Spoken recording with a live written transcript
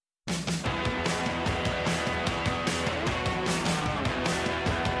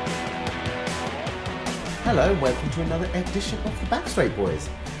Hello and welcome to another edition of the Backstraight Boys.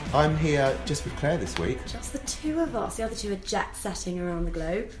 I'm here just with Claire this week. Just the two of us. The other two are jet-setting around the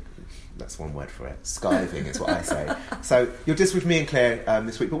globe. That's one word for it. Skiving is what I say. So you're just with me and Claire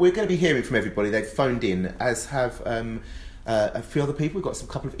this week, but we're going to be hearing from everybody. They've phoned in, as have a few other people. We've got some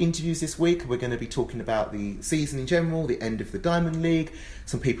couple of interviews this week. We're going to be talking about the season in general, the end of the Diamond League.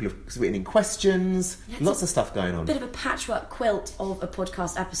 Some people have written in questions. Lots of stuff going on. A bit of a patchwork quilt of a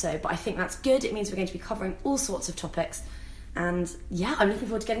podcast episode, but I think that's good. It means we're going to be covering all sorts of topics. And yeah, I'm looking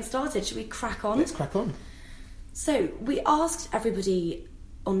forward to getting started. Should we crack on? Let's crack on. So we asked everybody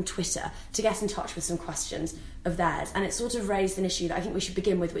on Twitter to get in touch with some questions of theirs, and it sort of raised an issue that I think we should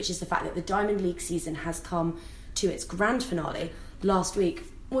begin with, which is the fact that the Diamond League season has come to its grand finale last week.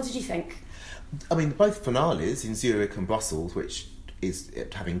 What did you think? I mean, both finales in Zurich and Brussels, which is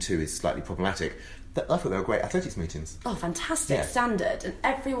having two is slightly problematic. I thought they were great athletics meetings. Oh, fantastic standard. And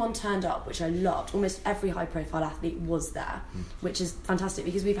everyone turned up, which I loved. Almost every high-profile athlete was there, which is fantastic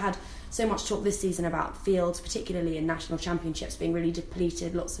because we've had so much talk this season about fields, particularly in national championships, being really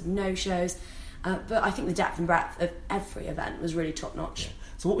depleted, lots of no-shows. But I think the depth and breadth of every event was really top-notch. Yeah.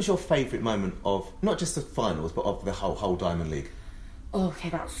 So what was your favourite moment of, not just the finals, but of the whole Diamond League? Oh,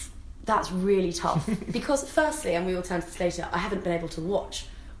 okay, that's really tough. Because firstly, and we will turn to this later, I haven't been able to watch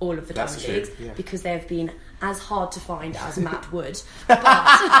all of the Diamond Leagues because they have been as hard to find as Matt Wood. But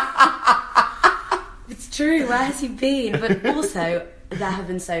it's true, where has he been? But also, there have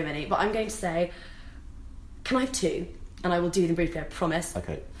been so many. But I'm going to say, can I have two? And I will do them briefly, I promise.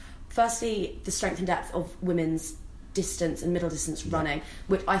 Okay. Firstly, the strength and depth of women's distance and middle distance running,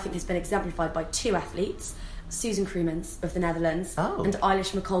 which I think has been exemplified by two athletes, Susan Kroemans of the Netherlands and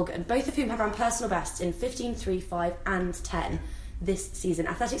Eilish McColgan, both of whom have run personal bests in 15, 3, 5 and 10 this season.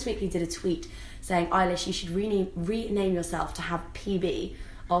 Athletics Weekly did a tweet saying, Eilish, you should rename yourself to have PB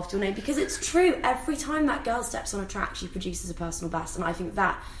after your name, because it's true, every time that girl steps on a track she produces a personal best, and I think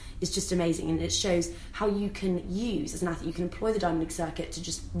that is just amazing, and it shows how you can use, as an athlete, you can employ the Diamond League circuit to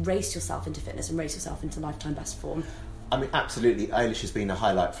just race yourself into fitness and race yourself into lifetime best form. I mean, absolutely, Eilish has been a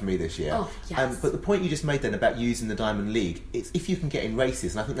highlight for me this year. Oh, yes. But the point you just made then about using the Diamond League, it's if you can get in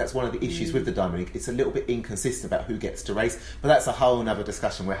races, and I think that's one of the issues with the Diamond League, it's a little bit inconsistent about who gets to race, but that's a whole other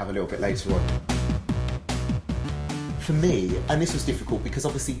discussion we'll have a little bit later on. For me, and this was difficult because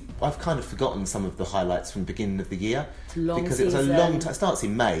obviously I've kind of forgotten some of the highlights from the beginning of the year. It's a long because season. It was a long time. It starts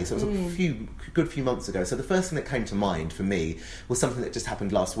in May, so it was a good few months ago. So the first thing that came to mind for me was something that just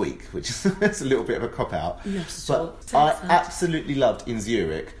happened last week, which is it's a little bit of a cop-out. But I absolutely loved in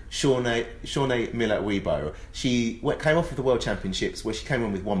Zurich Shawnee Miller-Uibo. She came off of the World Championships where she came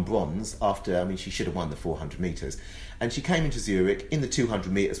on with one bronze after, I mean, she should have won the 400 metres. And she came into Zurich in the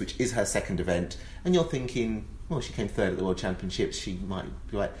 200 metres, which is her second event, and you're thinking, well, she came third at the World Championships, she might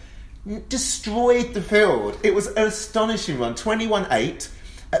be like... Destroyed the field. It was an astonishing run, 21.8.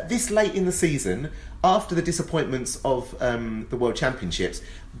 At this late in the season, after the disappointments of the World Championships,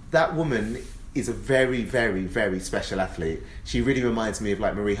 that woman is a very, very, very special athlete. She really reminds me of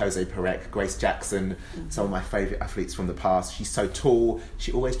like Marie-José Pérec, Grace Jackson, some of my favourite athletes from the past. She's so tall.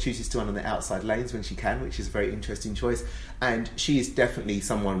 She always chooses to run on the outside lanes when she can, which is a very interesting choice. And she is definitely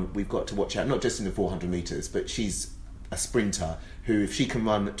someone we've got to watch out, not just in the 400 metres, but she's a sprinter who, if she can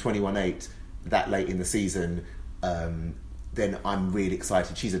run 21.8 that late in the season, then I'm really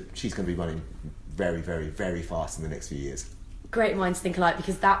excited. She's going to be running very, very, very fast in the next few years. Great minds think alike,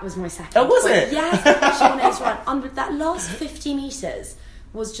 because that was my second. Oh, was it? Yes, Shaunae's run. That last 50 metres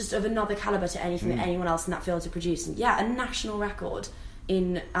was just of another calibre to anything that anyone else in that field had produced. And yeah, a national record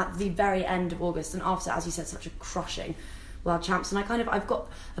at the very end of August, and after, as you said, such a crushing World Champs. And I've got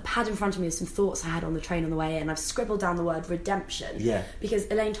a pad in front of me with some thoughts I had on the train on the way in. I've scribbled down the word redemption. Yeah. Because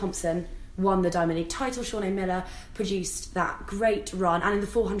Elaine Thompson won the Diamond League title. Shawnee Miller produced that great run, and in the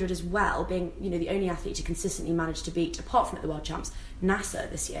 400 as well, being the only athlete to consistently manage to beat, apart from at the World Champs, NASA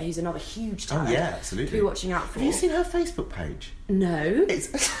this year, who's another huge talent. Oh yeah, absolutely. To be watching out for. Have you seen her Facebook page? No.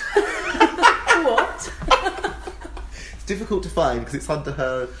 It's What? It's difficult to find because it's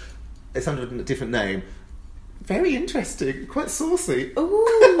under a different name. Very interesting, quite saucy. Ooh,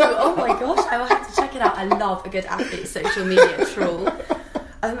 oh my gosh, I will have to check it out. I love a good athlete social media troll.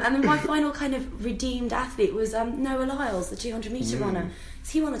 And then my final kind of redeemed athlete was Noah Lyles, the 200 metre runner.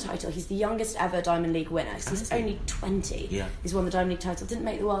 So he won the title. He's the youngest ever Diamond League winner. So he's only 20. Yeah. He's won the Diamond League title. Didn't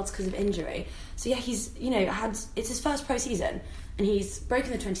make the Worlds because of injury. So yeah, he's it's his first pro season, and he's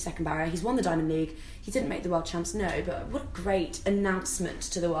broken the 20-second barrier. He's won the Diamond League. He didn't make the World Champs, no, but what a great announcement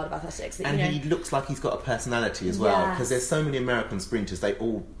to the world of athletics. That, and he looks like he's got a personality as well, because there's so many American sprinters, they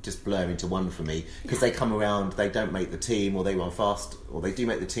all just blur into one for me, because they come around, they don't make the team, or they run fast, or they do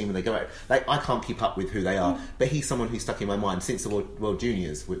make the team and they go out. Like, I can't keep up with who they are, but he's someone who's stuck in my mind since the World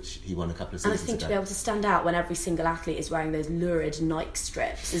Juniors, which he won a couple of seasons ago. And I think to be able to stand out when every single athlete is wearing those lurid Nike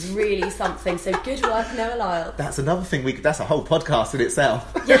strips is really something. So good work, Noah Lyles. That's another thing, that's a whole podcast in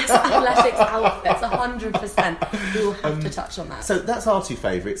itself. Yes, athletics outfits, 100%. We will have to touch on that. So that's our two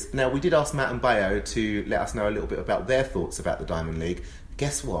favourites. Now, we did ask Matt and Bayo to let us know a little bit about their thoughts about the Diamond League.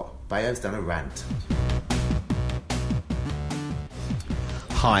 Guess what? Bayo's done a rant.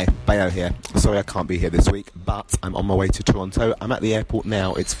 Hi, Bayo here. Sorry I can't be here this week, but I'm on my way to Toronto. I'm at the airport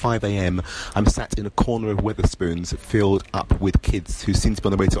now. It's 5 a.m. I'm sat in a corner of Wetherspoons filled up with kids who seem to be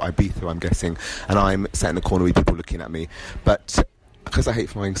on their way to Ibiza, I'm guessing, and I'm sat in a corner with people looking at me. But because I hate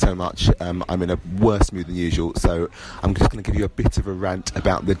flying so much, I'm in a worse mood than usual, so I'm just going to give you a bit of a rant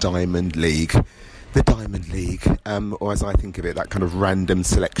about the Diamond League. The Diamond League, or as I think of it, that kind of random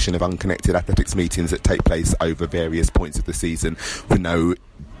selection of unconnected athletics meetings that take place over various points of the season with no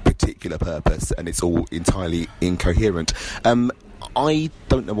particular purpose, and it's all entirely incoherent. I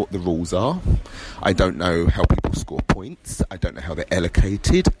don't know what the rules are. I don't know how people score points. I don't know how they're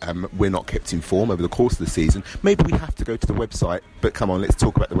allocated. We're not kept informed over the course of the season. Maybe we have to go to the website, but come on, let's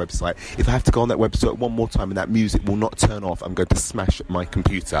talk about the website. If I have to go on that website one more time and that music will not turn off, I'm going to smash my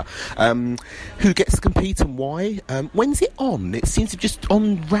computer. Who gets to compete and why? When's it on? It seems to be just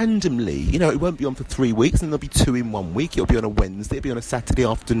on randomly. You know, it won't be on for 3 weeks, and there'll be 2 in 1 week. It'll be on a Wednesday, it'll be on a Saturday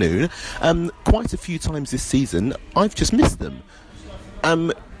afternoon. Quite a few times this season, I've just missed them.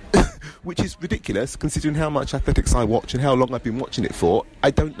 Which is ridiculous considering how much athletics I watch and how long I've been watching it for. I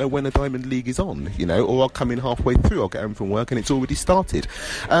don't know when a Diamond League is on, you know, or I'll come in halfway through, I'll get home from work and it's already started.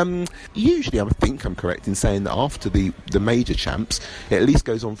 Usually I think I'm correct in saying that after the major champs, it at least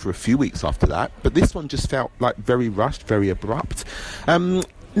goes on for a few weeks after that, but this one just felt like very rushed, very abrupt.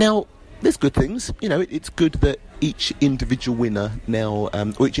 Now, there's good things, you know, it's good that each individual winner now,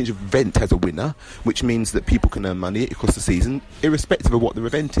 or each event has a winner, which means that people can earn money across the season, irrespective of what their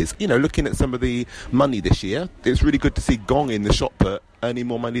event is. You know, looking at some of the money this year, it's really good to see Gong in the shot put earning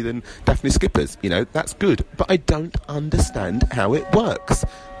more money than Daphne Skippers. You know, that's good. But I don't understand how it works.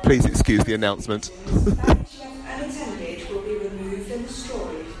 Please excuse the announcement.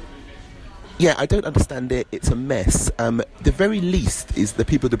 Yeah, I don't understand it. It's a mess. The very least is the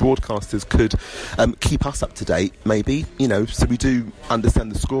people, the broadcasters, could keep us up to date, maybe, you know, so we do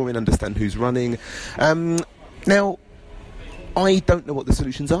understand the scoring, understand who's running. Now, I don't know what the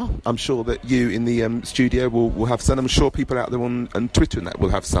solutions are. I'm sure that you in the studio will have some. I'm sure people out there on Twitter and that will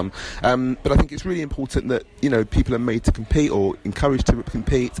have some. But I think it's really important that, you know, people are made to compete or encouraged to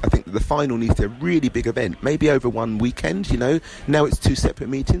compete. I think that the final needs to be a really big event, maybe over one weekend, you know. Now it's 2 separate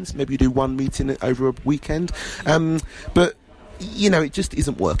meetings. Maybe you do one meeting over a weekend. But, you know, it just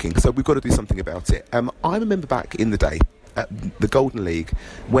isn't working. So we've got to do something about it. I remember back in the day at the Golden League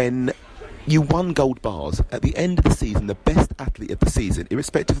when you won gold bars. At the end of the season, the best athlete of the season,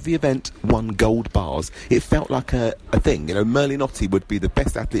 irrespective of the event, won gold bars. It felt like a thing. You know, Merlinotti would be the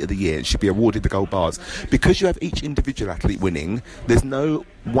best athlete of the year and should be awarded the gold bars. Because you have each individual athlete winning, there's no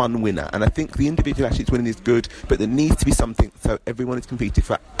one winner. And I think the individual athletes winning is good, but there needs to be something so everyone is competing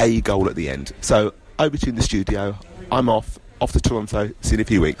for a goal at the end. So, over to you in the studio. I'm off to Toronto. See you in a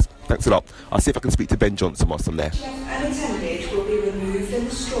few weeks. Thanks a lot. I'll see if I can speak to Ben Johnson whilst I'm there. Unattended will be removed in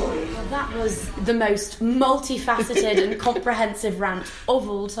the story. Well, that was the most multifaceted and comprehensive rant of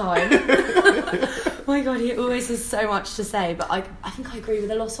all time. My God, he always has so much to say, but I think I agree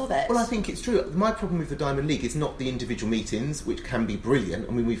with a lot of it. Well, I think it's true. My problem with the Diamond League is not the individual meetings, which can be brilliant.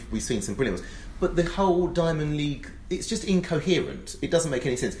 I mean, we've seen some brilliant ones. But the whole Diamond League, it's just incoherent. It doesn't make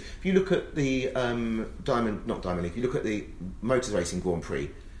any sense. If you look at the if you look at the Motor Racing Grand Prix,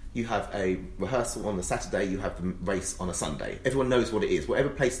 you have a rehearsal on the Saturday, you have the race on a Sunday. Everyone knows what it is. Whatever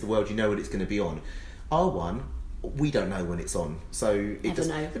place of the world, you know what it's going to be on. R1, we don't know when it's on. So it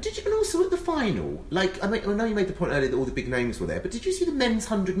doesn't know. But and also at the final, like, I know you made the point earlier that all the big names were there, but did you see the men's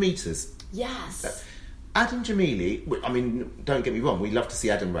 100 metres? Yes. Adam Jamili, I mean, don't get me wrong, we love to see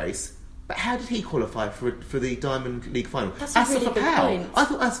Adam race. But how did he qualify for the Diamond League final? That's a really good point. I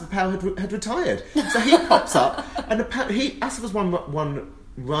thought Asif Powell had retired. So he pops up, and Asif was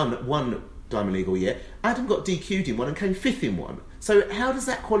one Diamond League all year. Adam got DQ'd in one and came 5th in one. So how does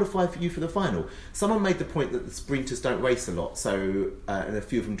that qualify for you for the final? Someone made the point that the sprinters don't race a lot, so and a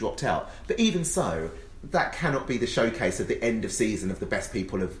few of them dropped out. But even so, that cannot be the showcase at the end of season of the best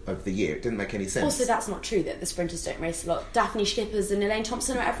people of the year. It didn't make any sense. Also, that's not true that the sprinters don't race a lot. Daphne Schippers and Elaine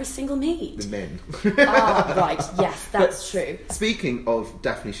Thompson are every single meet. The men. Right, yes, that's true. Speaking of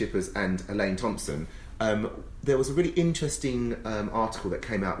Daphne Schippers and Elaine Thompson, there was a really interesting article that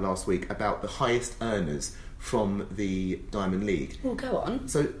came out last week about the highest earners from the Diamond League. Well, go on.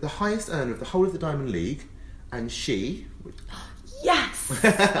 So the highest earner of the whole of the Diamond League, and she... Yes!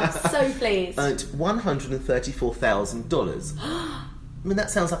 I'm so pleased. Earned $134,000. I mean, that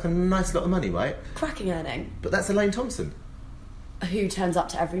sounds like a nice lot of money, right? Cracking earning. But that's Elaine Thompson. Who turns up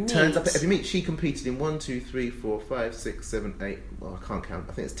to every meet. Turns up at every meet. She competed in 1, 2, 3, 4, 5, 6, 7, 8... Well, I can't count.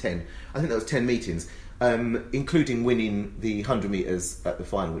 I think it's 10. I think that was 10 meetings, including winning the 100 metres at the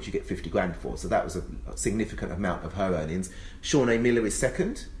final, which you get 50 grand for. So that was a significant amount of her earnings. Shawnee Miller is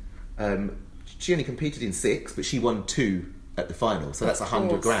second. She only competed in 6, but she won 2 at the final, so that's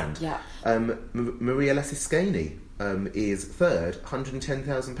 100 grand. Yeah. Maria Lassiscani is third,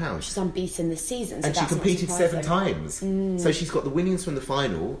 £110,000. She's unbeaten this season, so and she competed 7 times. So she's got the winnings from the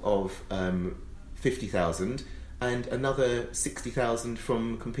final of 50,000 and another 60,000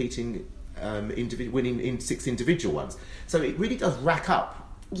 from competing, winning in 6 individual ones. So it really does rack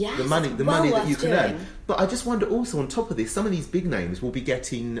up. Yes, the money that you can earn. doing. But I just wonder also, on top of this, some of these big names will be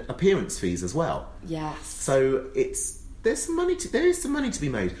getting appearance fees as well. Yes. So there is some money to be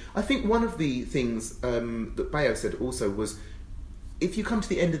made. I think one of the things that Bayo said also was, if you come to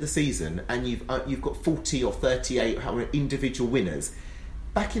the end of the season and you've got 40 or 38 individual winners,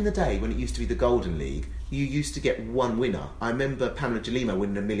 back in the day when it used to be the Golden League, you used to get one winner. I remember Pamela Jalimo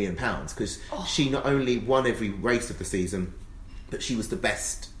winning £1 million because she not only won every race of the season, but she was the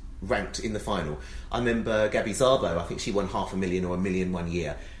best ranked in the final. I remember Gabby Szabo, I think she won $500,000 or $1 million one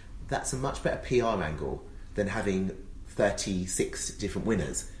year. That's a much better PR angle than having 36 different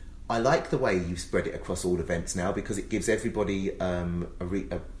winners. I like the way you've spread it across all events now, because it gives everybody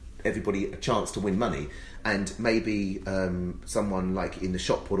everybody a chance to win money, and maybe someone like in the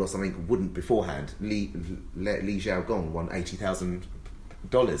shot put or something wouldn't beforehand. Li Xiaogong won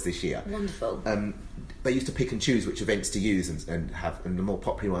 $80,000 this year. Wonderful. They used to pick and choose which events to use and the more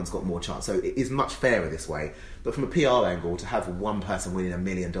popular ones got more chance. So it is much fairer this way. But from a PR angle, to have one person winning $1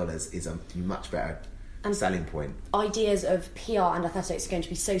 million is a much better selling point. Ideas of PR and athletics are going to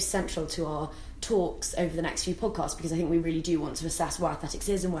be so central to our talks over the next few podcasts, because I think we really do want to assess where athletics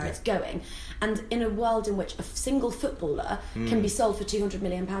is and where it's going. And in a world in which a single footballer can be sold for £200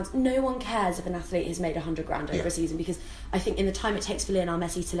 million, no one cares if an athlete has made 100 grand over a season, because I think in the time it takes for Lionel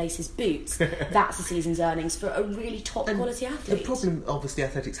Messi to lace his boots, that's a season's earnings for a really top quality athlete. The problem obviously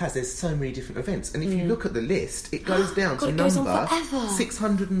athletics has, there's so many different events, and if you look at the list, it goes down to number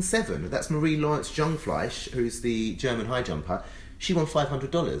 607. That's Marie-Laurence Jungfleisch, who's the German high jumper. She won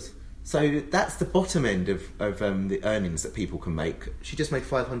 $500. So that's the bottom end of the earnings that people can make. She just made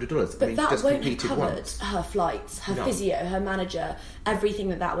 $500. But that just won't have covered once. her flights, her physio, her manager, everything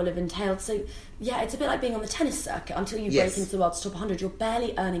that will have entailed. So, yeah, it's a bit like being on the tennis circuit. Until you break into the world's top 100, you're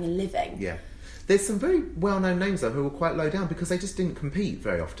barely earning a living. Yeah. There's some very well-known names, though, who are quite low down because they just didn't compete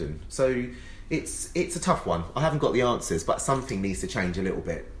very often. So it's a tough one. I haven't got the answers, but something needs to change a little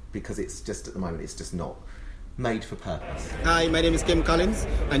bit, because it's just, at the moment, it's just not made for purpose. Hi, my name is Kim Collins,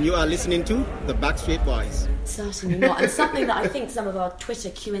 and you are listening to the Backstreet Boys. Certainly not. And something that I think some of our Twitter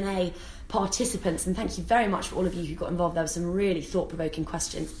Q&A participants, and thank you very much for all of you who got involved, there were some really thought-provoking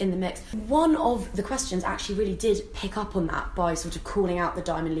questions in the mix. One of the questions actually really did pick up on that by sort of calling out the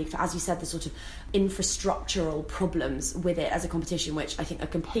Diamond League for, as you said, the sort of infrastructural problems with it as a competition, which I think are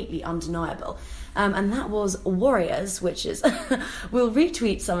completely undeniable. And that was Warriors, which is we'll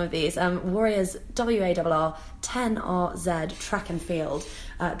retweet some of these. Warriors WARR 10RZ Track and Field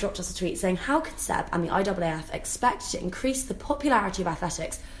dropped us a tweet saying, how could Seb and the IAAF expect to increase the popularity of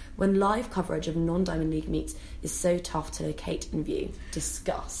athletics when live coverage of non-Diamond League meets is so tough to locate and view?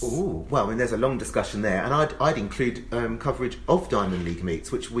 Discuss. Ooh, well, I mean, there's a long discussion there, and I'd include coverage of Diamond League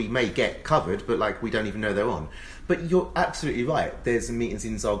meets, which we may get covered, but like we don't even know they're on. But you're absolutely right. There's meetings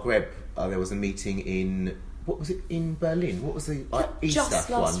in Zagreb. There was a meeting in, what was it, in Berlin? What was the Easter just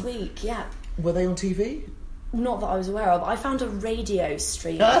last one? week? Yeah. Were they on TV? Not that I was aware of. I found a radio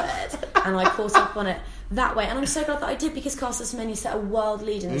stream of it, and I caught up on it that way. And I'm so glad that I did, because Caster Semenya set a world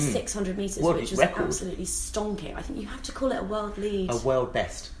lead in the 600 metres, which was absolutely stonking. I think you have to call it a world lead. A world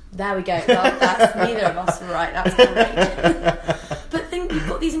best. There we go. Well, that's neither of us were right. That's great. But you've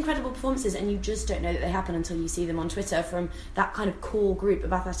got these incredible performances and you just don't know that they happen until you see them on Twitter from that kind of core group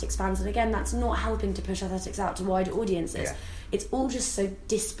of athletics fans. And again, that's not helping to push athletics out to wider audiences. Yeah. It's all just so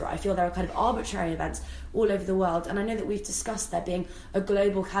disparate. I feel there are kind of arbitrary events all over the world, and I know that we've discussed there being a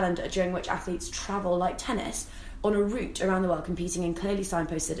global calendar during which athletes travel like tennis on a route around the world, competing in clearly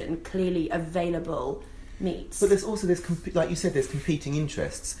signposted and clearly available meets. But there's also this, like you said, there's competing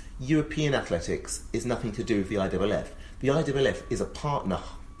interests. European athletics is nothing to do with the IAAF. The IAAF is a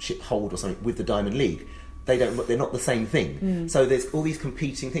partnership hold or something with the Diamond League. They're not the same thing. So there's all these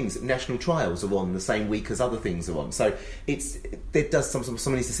competing things. National trials are on the same week as other things are on. So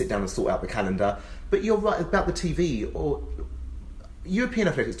someone needs to sit down and sort out the calendar. But you're right about the TV. Or European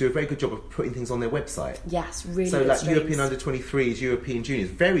athletics do a very good job of putting things on their website. Yes, really. So good like streams. European Under-23s, European Juniors,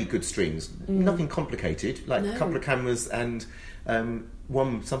 very good streams. Nothing complicated. Like a couple of cameras and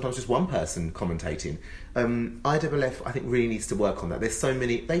sometimes just one person commentating. IAAF, I think, really needs to work on that. There's so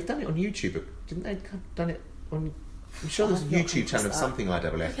many. They've done it on YouTube, but didn't they have done it on? I'm sure there's a YouTube channel of something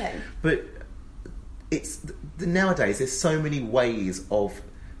IAAF. Okay. But it's nowadays there's so many ways of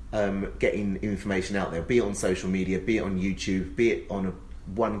getting information out there. Be it on social media, be it on YouTube, be it on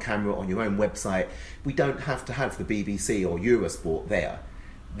one camera on your own website. We don't have to have the BBC or Eurosport there.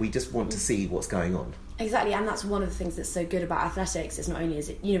 We just want to see what's going on. Exactly, and that's one of the things that's so good about athletics. It's not only is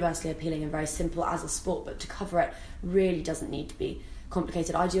it universally appealing and very simple as a sport, but to cover it really doesn't need to be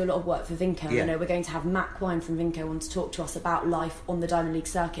complicated. I do a lot of work for Vinco. Yeah. I know we're going to have Matt Quine from Vinco on to talk to us about life on the Diamond League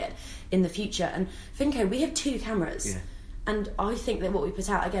circuit in the future. And Vinco, we have 2 cameras. Yeah. And I think that what we put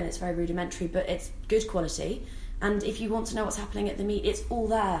out, again, it's very rudimentary, but it's good quality. And if you want to know what's happening at the meet, it's all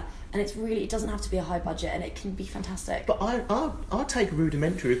there. And it doesn't have to be a high budget, and it can be fantastic. But I'll take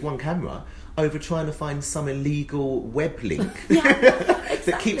rudimentary with one camera over trying to find some illegal web link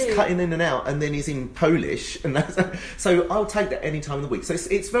that keeps cutting in and out and then is in Polish. And so I'll take that any time of the week. So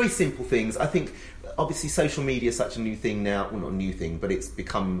it's very simple things. I think obviously social media is such a new thing now. Well, not a new thing, but it's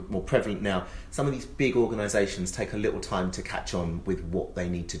become more prevalent now. Some of these big organisations take a little time to catch on with what they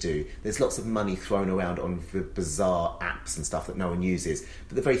need to do. There's lots of money thrown around on bizarre apps and stuff that no one uses.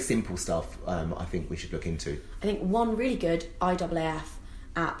 But the very simple stuff, I think we should look into. I think one really good IAAF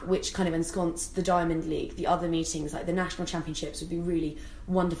app, which kind of ensconced the Diamond League, the other meetings, like the national championships, would be really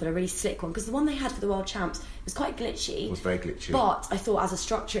wonderful, a really slick one, because the one they had for the World Champs was quite glitchy. It was very glitchy. But I thought as a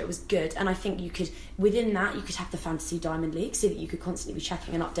structure it was good, and I think within that you could have the Fantasy Diamond League so that you could constantly be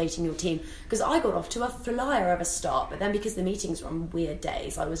checking and updating your team, because I got off to a flyer of a start, but then because the meetings were on weird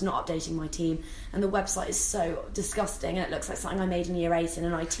days, I was not updating my team, and the website is so disgusting and it looks like something I made in year 8 in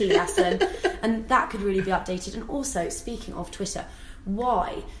an IT lesson, and that could really be updated. And also, speaking of Twitter,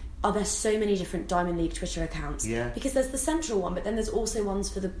 why are there so many different Diamond League Twitter accounts? Yeah. Because there's the central one, but then there's also ones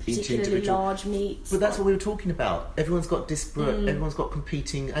for the particularly large meets. But that's what we were talking about. Everyone's got disparate, everyone's got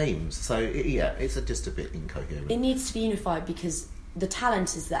competing aims. So, it's just a bit incoherent. It needs to be unified because the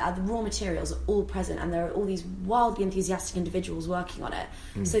talent is there, the raw materials are all present, and there are all these wildly enthusiastic individuals working on it.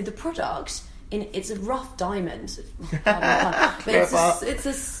 So the product... it's a rough diamond, but it's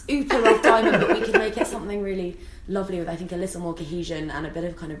a super rough diamond, but we could make it something really lovely with, I think, a little more cohesion and a bit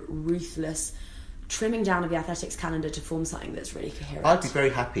of kind of ruthless trimming down of the athletics calendar to form something that's really coherent. I'd be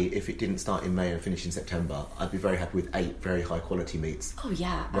very happy if it didn't start in May and finish in September. I'd be very happy with 8 very high quality meets. Oh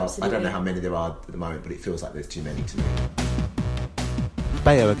yeah, well, absolutely. I don't know how many there are at the moment, but it feels like there's too many to me.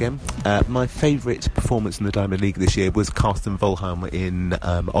 Bayo again. My favourite performance in the Diamond League this year was Karsten Volheim in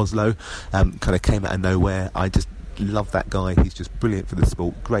Oslo. Kind of came out of nowhere. I just love that guy. He's just brilliant for the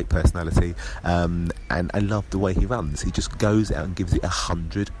sport, great personality, and I love the way he runs. He just goes out and gives it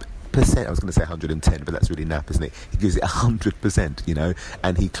 100%. I was going to say 110, but that's really naff, isn't it? He gives it 100%,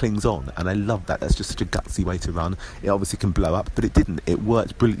 and he clings on, and I love that. That's just such a gutsy way to run. It obviously can blow up, but it didn't. It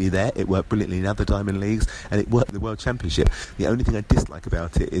worked brilliantly there. It worked brilliantly in other Diamond Leagues, and it worked in the World Championship. The only thing I dislike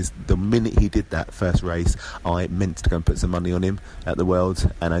about it is the minute he did that first race, I meant to go and put some money on him at the Worlds,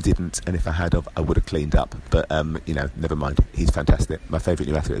 and I didn't. And if I had, I would have cleaned up. But never mind. He's fantastic. My favourite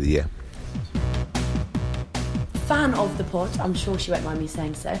new athlete of the year. Fan of the pod, I'm sure she won't mind me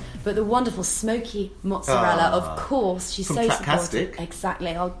saying so, but the wonderful Smoky Mozzarella, of course, she's so supportive.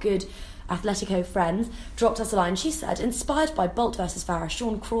 Exactly, our good Atletico friends dropped us a line. She said, inspired by Bolt versus Farah,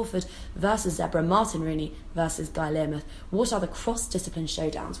 Sean Crawford versus Zebra, Martin Rooney versus Guy Learmonth, what other cross-discipline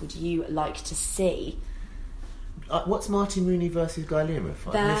showdowns would you like to see? What's Martin Rooney versus Guy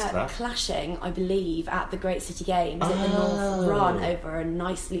Learmonth? They're clashing, I believe, at the Great City Games at the North Run over a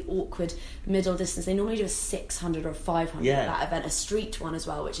nicely awkward middle distance. They normally do a 600 or a 500 at that event, a street one as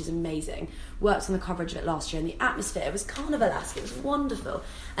well, which is amazing. Worked on the coverage of it last year, and the atmosphere, it was carnivalesque, it was wonderful.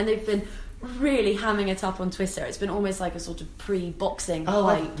 And they've been really hamming it up on Twitter. It's been almost like a sort of pre-boxing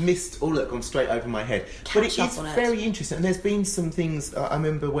hype. I've missed all that, gone straight over my head. But it's very interesting. And there's been some things, I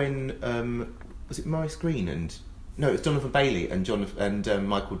remember when, was it Maurice Green and... No, it was Jonathan Bailey and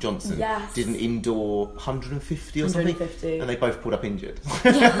Michael Johnson did an indoor 150 or something, and they both pulled up injured.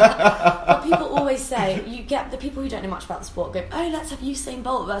 But people always say, you get the people who don't know much about the sport go, oh, let's have Usain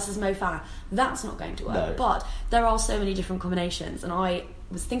Bolt versus Mo Farah. That's not going to work. No. But there are so many different combinations, and I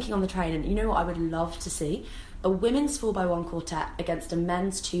was thinking on the train, and you know what I would love to see? A women's 4x1 quartet against a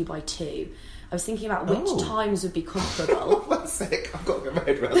men's 2x2. I was thinking about which times would be comparable. 1 sec, I've got to get my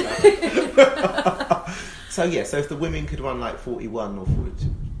head around that. So if the women could run like 41 or 42,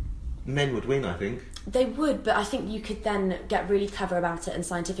 men would win, I think. They would, but I think you could then get really clever about it and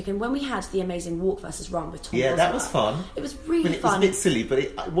scientific. And when we had the amazing walk versus run with Tom Boswell, that was fun. It was really fun. It was a bit silly, but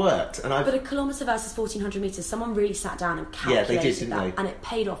it worked. But a kilometre versus 1,400 metres, someone really sat down and calculated they did, didn't they? And it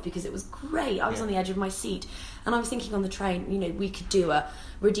paid off because it was great. I was on the edge of my seat, and I was thinking on the train, we could do a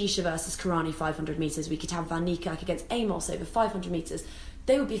Radisha versus Karani 500 metres. We could have Van Niekerk against Amos over 500 metres.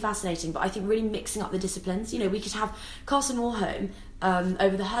 They would be fascinating, but I think really mixing up the disciplines. We could have Carson Warholm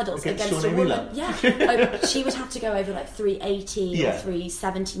over the hurdles against a woman. Yeah, she would have to go over like 380 or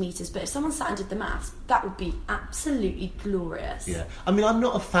 370 metres. But if someone sat and did the maths, that would be absolutely glorious. Yeah, I mean, I'm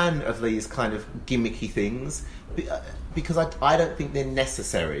not a fan of these kind of gimmicky things because I don't think they're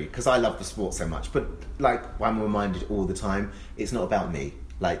necessary. Because I love the sport so much, but like I'm reminded all the time, it's not about me.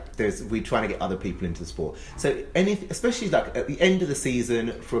 Like, we're trying to get other people into the sport. So, especially like at the end of the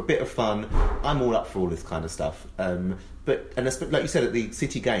season, for a bit of fun, I'm all up for all this kind of stuff. But like you said, at the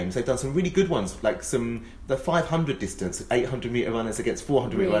City Games, they've done some really good ones, like the 500 distance, 800 metre runners against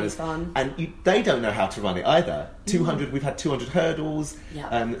 400 metre runners. Fun. And they don't know how to run it either. 200, we've had 200 hurdles.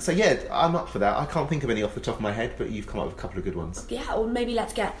 Yeah. So, I'm up for that. I can't think of any off the top of my head, but you've come up with a couple of good ones. Yeah, or maybe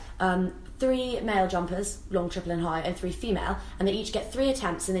let's get 3 male jumpers, long, triple and high, and 3 female, and they each get 3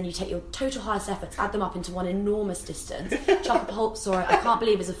 attempts, and then you take your total highest efforts, add them up into one enormous distance. Chuck a pole, sorry, I can't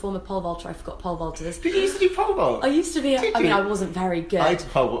believe as a former pole vaulter I forgot pole vaulters. Did you used to do pole vault? I used to be, I wasn't very good. I did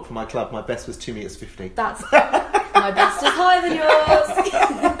pole vault for my club, my best was 2 metres 50. That's, my best is higher than yours.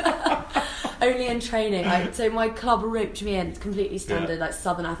 Only in training. So my club roped me in, completely standard, like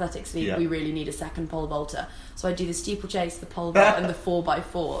Southern Athletics League. We really need a second pole vaulter. So I do the steeplechase, the pole vault, and the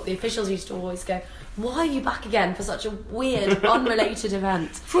 4x4. The officials used to always go, "Why are you back again for such a weird, unrelated event?"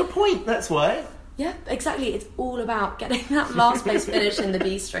 For a point, that's why. Yeah, exactly. It's all about getting that last place finish in the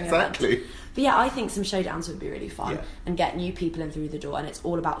B-string event. Exactly. But I think some showdowns would be really fun and get new people in through the door, and it's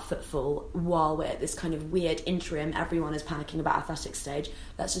all about footfall while we're at this kind of weird interim, everyone is panicking about athletics stage.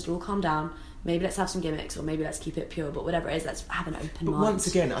 Let's just all calm down. Maybe let's have some gimmicks, or maybe let's keep it pure, but whatever it is, let's have an open mind. But once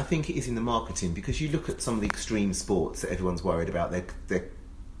again, I think it is in the marketing, because you look at some of the extreme sports that everyone's worried about, they're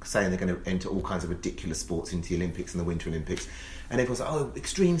saying they're going to enter all kinds of ridiculous sports into the Olympics and the Winter Olympics, and everyone's like, oh,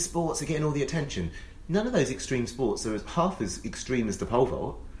 extreme sports are getting all the attention. None of those extreme sports are half as extreme as the pole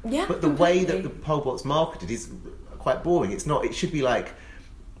vault. Yeah, but the way that the pole vault's marketed is quite boring. It's not. It should be like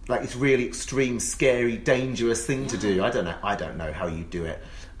it's really extreme, scary, dangerous thing to do. I don't know how you do it.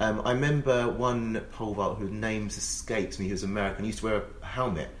 I remember one pole vault whose name escapes me. He was American. He used to wear a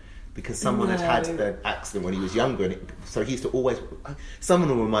helmet because someone had an accident when he was younger, and so he used to always. Someone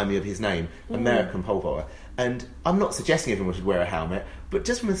will remind me of his name, American pole vaulter. And I'm not suggesting everyone should wear a helmet, but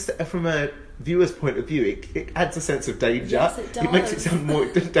just from a viewer's point of view, it adds a sense of danger. Yes, it does. It makes it sound more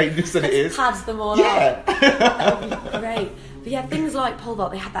dangerous than it is. Pads them all up. That would be great. But things like pole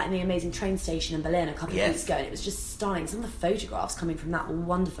vault, they had that in the amazing train station in Berlin a couple of weeks ago, and it was just stunning. Some of the photographs coming from that were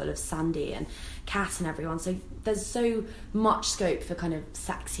wonderful, of Sandy and Kat and everyone. So there's so much scope for kind of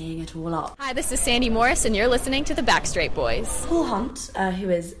sexying it all up. Hi, this is Sandy Morris, and you're listening to the Backstreet Boys. Paul Hunt, who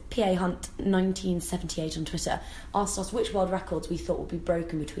is PA Hunt 1978 on Twitter, asked us which world records we thought would be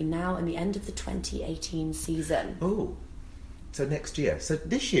broken between now and the end of the 2018 season. Oh. So next year. So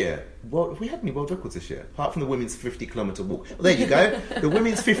this year, have we had any world records this year? Apart from the women's 50-kilometre walk. Well, there you go. The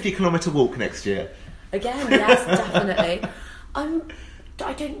women's 50-kilometre walk next year. Again, yes, definitely. I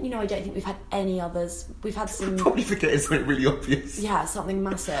don't think we've had any others. We've had some... Probably forgetting something really obvious. Yeah, something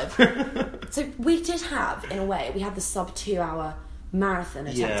massive. So we did have, in a way, we had the sub 2 hour marathon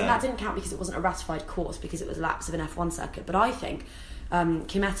attempt, and that didn't count because it wasn't a ratified course, because it was laps of an F1 circuit. But I think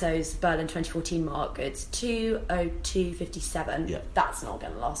Kimetto's Berlin 2014 mark, it's 2:02:57. Yeah. That's not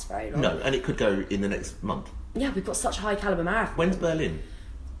going to last very long. No, and it could go in the next month. Yeah, we've got such high calibre marathon. When's Berlin?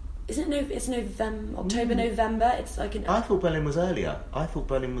 Isn't it? It's November, October, November. It's like an. I thought Berlin was earlier. I thought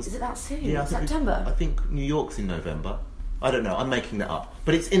Berlin was. Is it that soon? Yeah, September. I think New York's in November. I don't know. I'm making that up,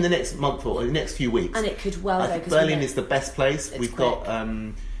 but it's in the next month or the next few weeks. And it could well go. Berlin is the best place. We've got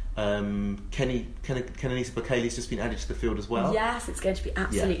Kenenisa Bekele's just been added to the field as well. Yes, it's going to be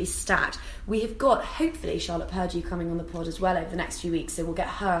absolutely stacked. We have got, hopefully, Charlotte Purdue coming on the pod as well over the next few weeks, so we'll get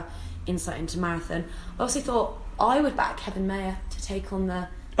her insight into marathon. I also thought I would back Kevin Mayer to take on the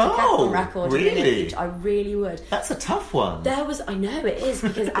decathlon record. Really? I really would. That's a tough one. I know it is,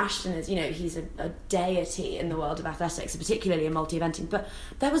 because Ashton is, he's a deity in the world of athletics, particularly in multi-eventing. But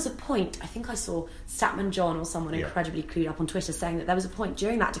there was a point, I think I saw Statman John or someone incredibly clued up on Twitter saying that there was a point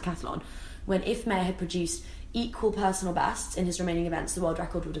during that decathlon when if Mayer had produced equal personal bests in his remaining events, the world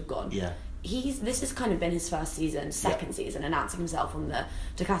record would have gone. Yeah. This has kind of been his first season, second season, announcing himself on the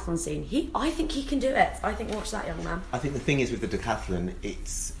decathlon scene. I think he can do it. I think watch that young man. I think the thing is with the decathlon,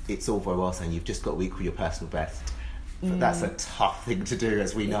 it's all very well saying you've just got to equal your personal best. But that's a tough thing to do,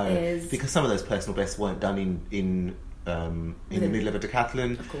 as we know, because some of those personal bests weren't done in the middle of a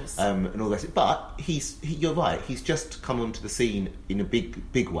decathlon, of course, and all that. But you're right. He's just come onto the scene in a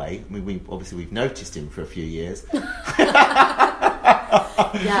big way. I mean, we've noticed him for a few years.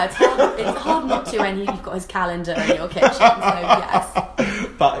 Yeah, it's hard not to when you've got his calendar in your kitchen. So yes,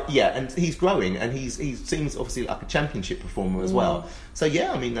 but and he's growing, and he seems obviously like a championship performer as well. So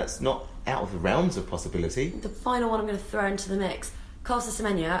I mean, that's not out of the realms of possibility. The final one I'm going to throw into the mix. Carlos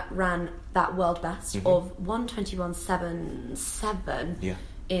Semenya ran that world best of 1:21.77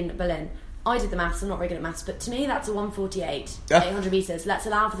 in Berlin. I did the maths, I'm not very good at maths, but to me that's a 1:48, 800 metres. Let's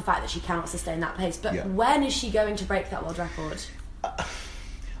allow for the fact that she cannot sustain that pace. But when is she going to break that world record?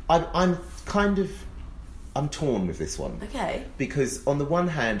 I'm torn with this one. Okay. Because on the one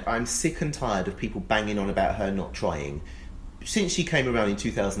hand, I'm sick and tired of people banging on about her not trying. Since she came around in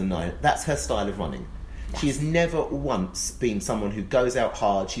 2009, that's her style of running. Yes. She has never once been someone who goes out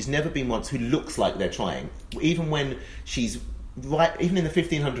hard. She's never been once who looks like they're trying. Even when she's even in the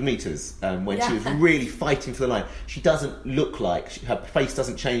 1500 metres, when she was really fighting for the line, she doesn't look like, her face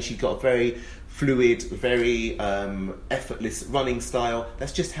doesn't change. She's got a very fluid, very effortless running style.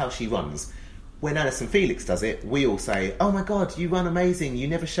 That's just how she runs. When Alison Felix does it, we all say, "Oh my God, you run amazing, you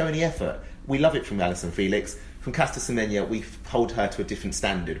never show any effort." We love it from Alison Felix. From Caster Semenya, we hold her to a different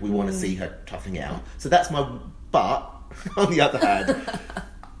standard. We want to see her toughing it out. So that's my... But, on the other hand,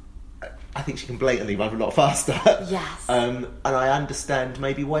 I think she can blatantly run a lot faster. Yes. And I understand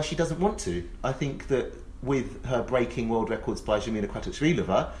maybe why she doesn't want to. I think that with her breaking world records by Jarmila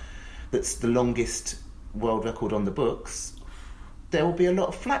Kratochvilova, that's the longest world record on the books, there will be a lot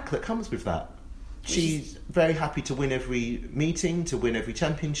of flack that comes with that. She's very happy to win every meeting, to win every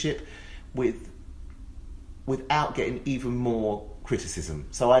championship, without getting even more criticism.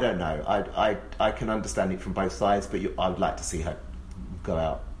 So I don't know. I can understand it from both sides, but I would like to see her go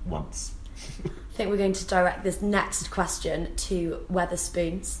out once. I think we're going to direct this next question to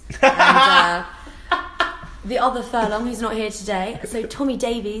Weatherspoons. And the other furlong, who's not here today. So Tommy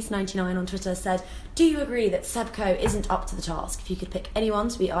Davies, 99 on Twitter, said, "Do you agree that Seb Coe isn't up to the task? If you could pick anyone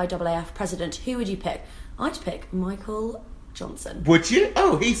to be IAAF president, who would you pick?" I'd pick Michael Johnson. Would you?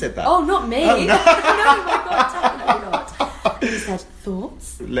 Oh, he said that. Oh, not me. Oh, no. No, my God, definitely not. He said,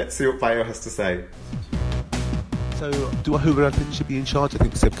 "Thoughts?" Let's see what Bayo has to say. So, who I think should be in charge? I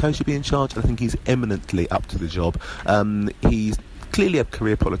think Seb Coe should be in charge. I think he's eminently up to the job. He's clearly a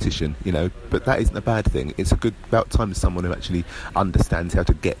career politician, but that isn't a bad thing. It's about time someone who actually understands how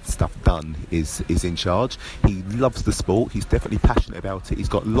to get stuff done is in charge. He loves the sport. He's definitely passionate about it. He's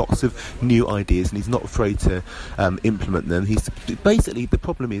got lots of new ideas and he's not afraid to implement them. He's basically, the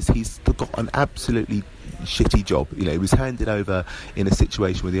problem is he's got an absolutely shitty job. He was handed over in a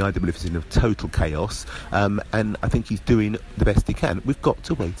situation where the IAAF is in total chaos, and I think he's doing the best he can. We've got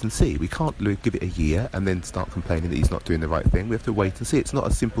to wait and see. We can't give it a year and then start complaining that he's not doing the right thing. We have to wait and see. It's not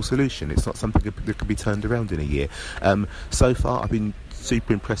a simple solution. It's not something that can be turned around in a year. So far, I've been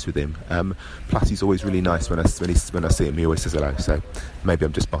super impressed with him. Plus, he's always really nice when I see him. He always says hello. So maybe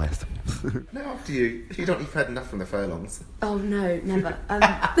I'm just biased. No, after you. You've had enough from the furlongs. Oh no, never.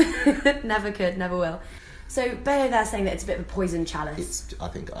 Never could, never will. So Bayo there saying that it's a bit of a poison chalice. I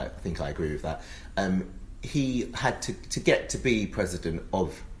think I agree with that. He had to get to be president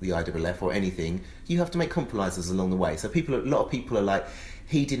of the IAAF or anything. You have to make compromises along the way. So a lot of people are like,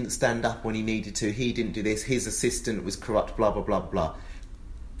 he didn't stand up when he needed to. He didn't do this. His assistant was corrupt. Blah blah blah blah.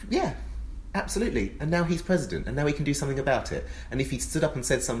 Yeah, absolutely. And now he's president, and now he can do something about it. And if he stood up and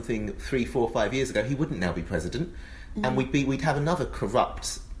said something 3, 4, 5 years ago, he wouldn't now be president, and we'd have another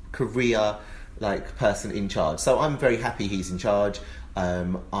corrupt career person in charge. So I'm very happy he's in charge.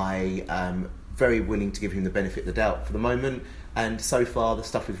 I am very willing to give him the benefit of the doubt for the moment. And so far, the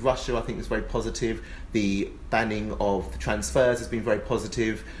stuff with Russia, I think, is very positive. The banning of the transfers has been very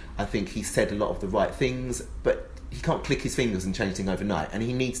positive. I think he said a lot of the right things, but click his fingers and change things overnight, and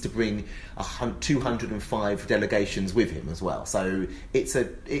he needs to bring 205 delegations with him as well. So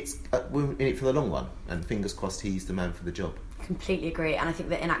we're in it for the long run, and fingers crossed he's the man for the job. Completely agree, and I think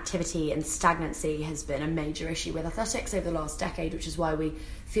that inactivity and stagnancy has been a major issue with athletics over the last decade, which is why we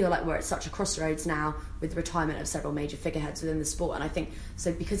feel like we're at such a crossroads now with the retirement of several major figureheads within the sport. And I think,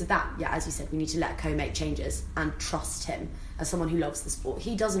 so because of that, yeah, as you said, we need to let Co make changes and trust him as someone who loves the sport.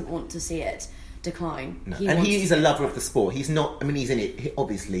 He doesn't want to see it decline. No. And he is a lover of the sport. He's not, I mean, he's in it,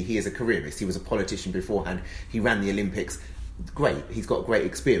 obviously he is a careerist. He was a politician beforehand. He ran the Olympics. Great, he's got great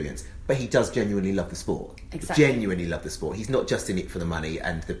experience, but he does genuinely love the sport. Exactly. Genuinely love the sport. He's not just in it for the money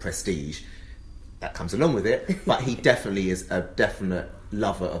and the prestige that comes along with it, but he definitely is a definite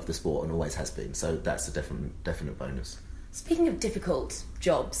lover of the sport and always has been. So that's a definite bonus. Speaking of difficult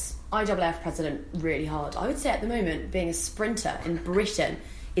jobs, IAAF president, really hard. I would say at the moment, being a sprinter in Britain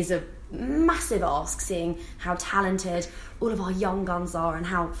is a massive ask, seeing how talented all of our young guns are and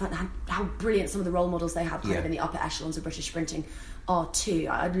how brilliant some of the role models they have kind of in the upper echelons of British sprinting are too.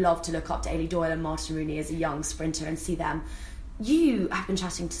 I'd love to look up to Ailey Doyle and Martin Rooney as a young sprinter and see them. You have been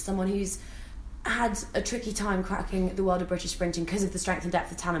chatting to someone who's had a tricky time cracking the world of British sprinting because of the strength and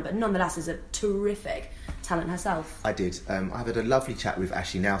depth of talent, but nonetheless is a terrific talent herself. I did. I've had a lovely chat with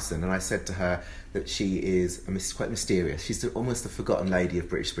Ashley Nelson, and I said to her that she is quite mysterious. She's almost the forgotten lady of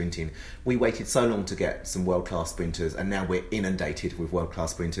British sprinting. We waited so long to get some world-class sprinters, and now we're inundated with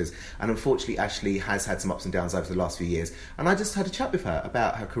world-class sprinters. And unfortunately, Ashley has had some ups and downs over the last few years. And I just had a chat with her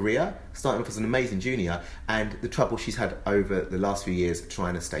about her career, starting off as an amazing junior, and the trouble she's had over the last few years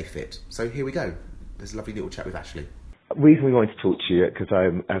trying to stay fit. So here we go. There's a lovely little chat with Ashley. The reason we wanted to talk to you, because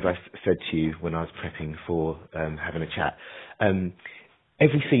as I said to you when I was prepping for having a chat,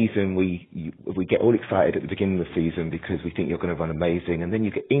 every season we get all excited at the beginning of the season because we think you're going to run amazing, and then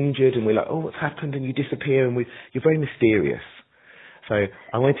you get injured and we're like, oh, what's happened? And you disappear, and you're very mysterious. So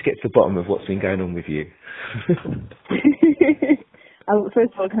I wanted to get to the bottom of what's been going on with you.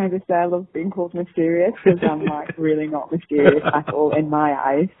 First of all, can I just say I love being called mysterious, because I'm like really not mysterious at all in my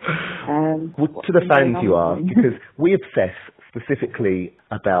eyes. Well, to the fans you are, because we obsess specifically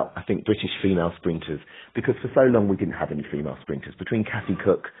about, I think, British female sprinters, because for so long we didn't have any female sprinters. Between Kathy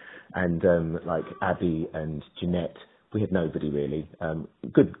Cook and like Abby and Jeanette, we had nobody really.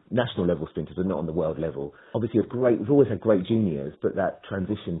 Good national level sprinters, but not on the world level. Obviously, we've always had great juniors, but that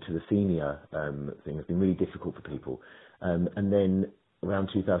transition to the senior thing has been really difficult for people. And then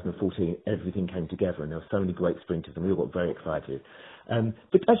around 2014, everything came together, and there were so many great sprinters, and we all got very excited.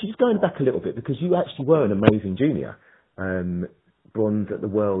 But actually, just going back a little bit, because you actually were an amazing junior, bronze at the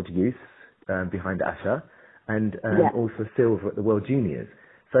World Youth behind Asha, and also silver at the World Juniors.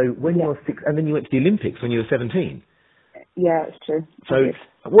 So when you were 6, and then you went to the Olympics when you were 17. Yeah, it's true. So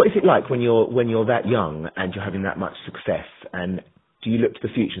what is it like when you're that young and you're having that much success? And do you look to the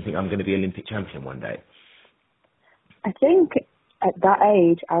future and think, I'm going to be Olympic champion one day? I think at that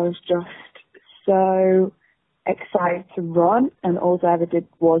age, I was just so excited to run, and all I ever did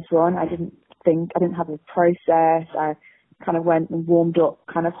was run. I didn't have a process. I kind of went and warmed up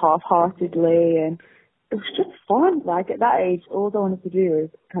kind of half-heartedly, and it was just fun. Like at that age, all I wanted to do was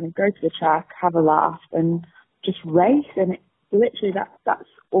kind of go to the track, have a laugh, and just race. And literally that's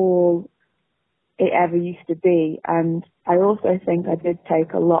all it ever used to be. And I also think I did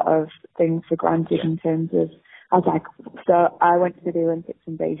take a lot of things for granted in terms of, so I went to the Olympics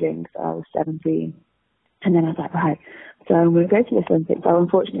in Beijing, so I was 17. And then I was like, right, so I'm going to go to this Olympics. I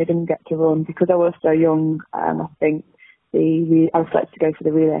unfortunately didn't get to run because I was so young. I think I was selected to go for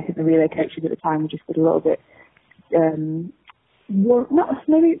the relay. I think the relay coaches at the time were just a little bit,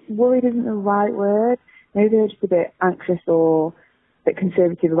 maybe worried isn't the right word. Maybe they were just a bit anxious or a bit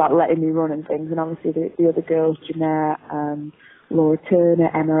conservative about letting me run and things. And obviously the other girls, Jeanette, Laura Turner,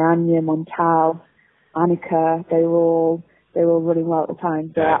 Emma Anya, Montal, Annika, they were all running well at the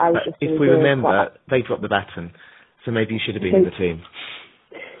time. So I was just if we remember, they dropped the baton, so maybe you should have been in the team.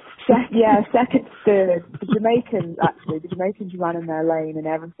 Second, third. The Jamaicans ran in their lane, and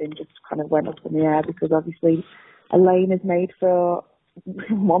everything just kind of went up in the air, because obviously a lane is made for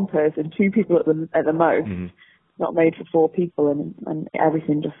one person, 2 people at the most. Mm-hmm. Not made for 4 people, and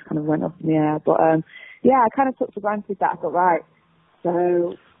everything just kind of went up in the air. But I kind of took for granted that. I thought, right,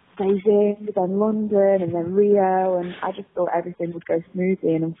 so Beijing, then London, and then Rio, and I just thought everything would go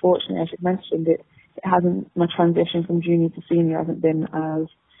smoothly. And unfortunately, as you've mentioned, it hasn't. My transition from junior to senior hasn't been as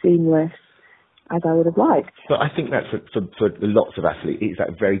seamless as I would have liked. But I think that's for lots of athletes, it's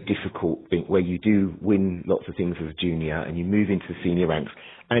that very difficult thing where you do win lots of things as a junior and you move into the senior ranks.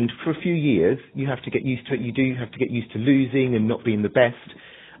 And for a few years, you have to get used to it. You do have to get used to losing and not being the best.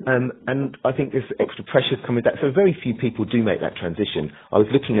 And I think there's extra pressures coming with that. So very few people do make that transition. I was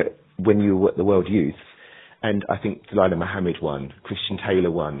looking at when you were at the World Youth, and I think Delilah Mohammed won, Christian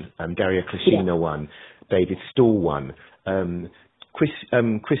Taylor won, Daria Klashina won, David Stall won. Chris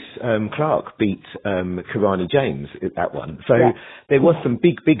Clark beat Kirani James at that one. So there was some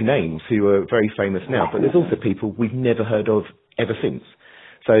big names who are very famous now, but there's also people we've never heard of ever since.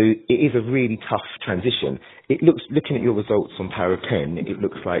 So it is a really tough transition. Looking at your results on Power of 10, it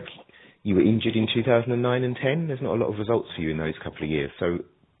looks like you were injured in 2009 and 10. There's not a lot of results for you in those couple of years. So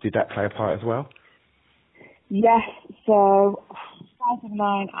did that play a part as well? Yes. So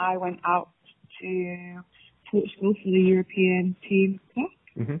 2009, I went out to Portugal for the European team.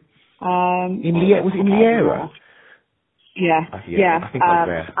 Mm-hmm. Was it in Liera? Yeah. I think I was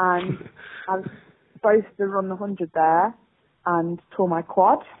there. And I was supposed to run the 100 there and tore my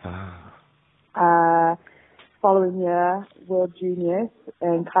quad. Following year, World Juniors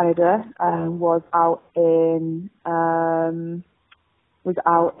in Canada, was out in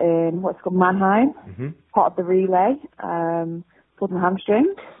what's called Mannheim, part of the relay, pulled my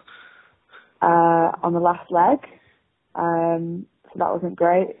hamstring on the last leg. So that wasn't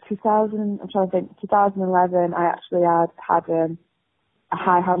great. 2011, I actually had a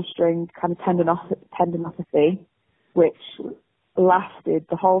high hamstring kind of tendinopathy, which lasted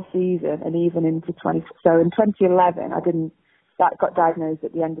the whole season and even into So in 2011, that got diagnosed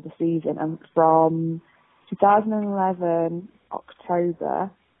at the end of the season, and from 2011 October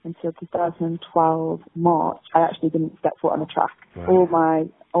until 2012 March, I actually didn't step foot on a track. Right.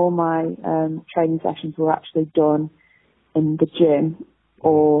 All my training sessions were actually done in the gym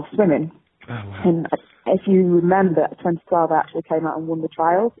or swimming. Oh, wow. And if you remember, 2012 I actually came out and won the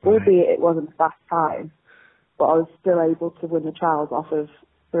trials, albeit it wasn't a fast time, but I was still able to win the trials off of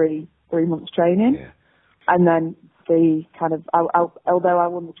three months training. Yeah. And then the kind of, although I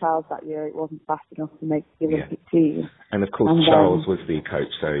won the trials that year, it wasn't fast enough to make the Olympic team. And of course, Charles was the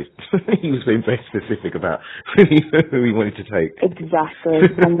coach, so he was being very specific about who he wanted to take. Exactly.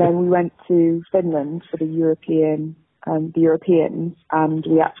 And then we went to Finland for the Europeans, and we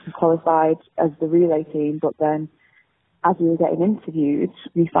actually qualified as the relay team, but then as we were getting interviewed,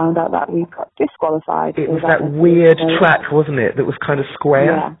 we found out that we got disqualified. It was that weird track, wasn't it, that was kind of square?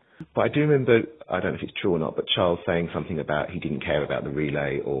 Yeah. But I do remember, I don't know if it's true or not, but Charles saying something about he didn't care about the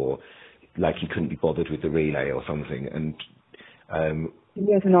relay, or like he couldn't be bothered with the relay or something. And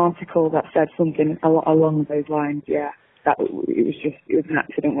there's an article that said something along those lines. Yeah, that it was an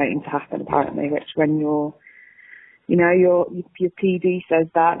accident waiting to happen apparently. Which when your PD says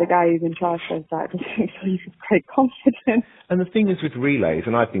that, the guy who's in charge says that, it doesn't make you feel quite confident. And the thing is with relays,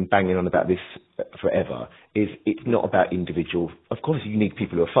 and I've been banging on about this forever, is it's not about individual. Of course, you need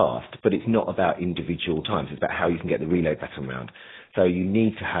people who are fast, but it's not about individual times. It's about how you can get the relay baton round. So you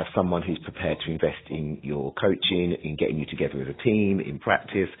need to have someone who's prepared to invest in your coaching, in getting you together as a team, in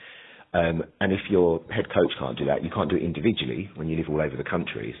practice. And if your head coach can't do that, you can't do it individually when you live all over the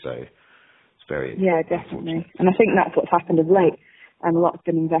country. So it's very... Yeah, definitely. And I think that's what's happened of late. And a lot's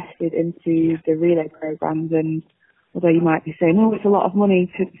been invested into the relay programs, and although you might be saying, it's a lot of money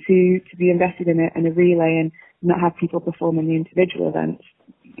to be invested in a relay and not have people perform in the individual events.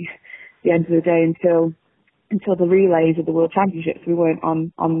 At the end of the day, until the relays of the World Championships, we weren't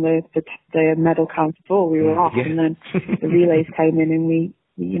on the medal count at all. We were off, and then the relays came in, and we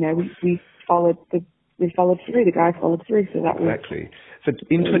followed through. The guy followed through, so that was exactly. So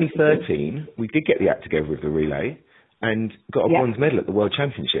in 2013, we did get the act together with the relay and got a bronze medal at the World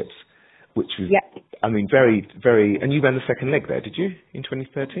Championships, which was, I mean, very, very... And you ran the second leg there, did you, in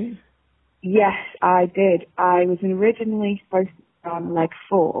 2013? Yes, I did. I was originally supposed to be on leg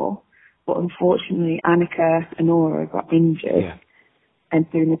 4, but unfortunately Annika Anora got injured and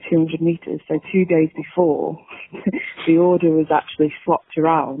doing the 200 metres. So 2 days before, the order was actually swapped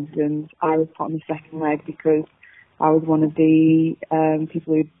around, and I was put on the second leg because I was one of the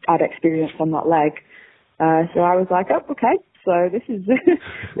people who had experience on that leg. So I was like, okay, so this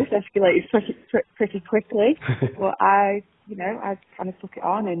escalated pretty quickly. But I kind of took it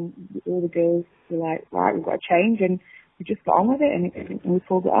on, and all the girls were like, right, we've got to change, and we just got on with it, and we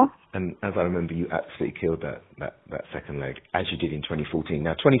pulled it off. And as I remember, you absolutely killed that second leg, as you did in 2014.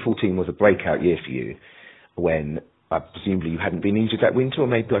 Now, 2014 was a breakout year for you, when presumably you hadn't been injured that winter, or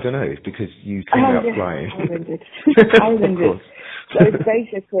maybe, I don't know, because you came out flying. I was injured. I was injured. So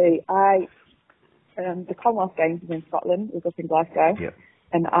basically, the Commonwealth Games was in Scotland, it was up in Glasgow,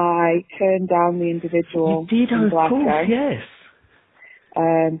 and I turned down the individual in Glasgow. Course, yes.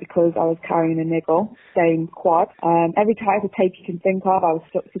 Because I was carrying a niggle, same quad. Every type of tape you can think of, I was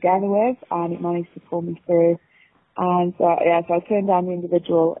stuck together with, and it managed to pull me through. And so I turned down the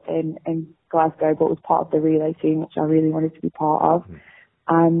individual in Glasgow, but was part of the relay team, which I really wanted to be part of.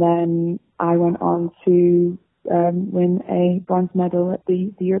 And then I went on to win a bronze medal at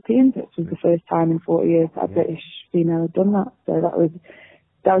the Europeans, which was the first time in 40 years that a British female had done that. So that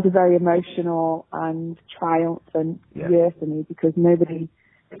was a very emotional and triumphant year for me, because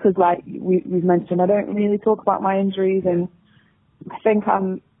like we've mentioned, I don't really talk about my injuries, and I think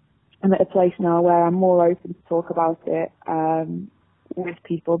I'm at a place now where I'm more open to talk about it with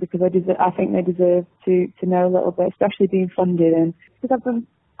people, because I think they deserve to know a little bit, especially being funded. And because I've done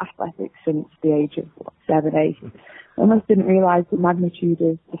athletics since the age of 7, 8, I almost didn't realise the magnitude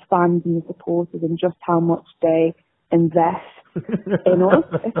of the fans and the supporters and just how much they invest in us,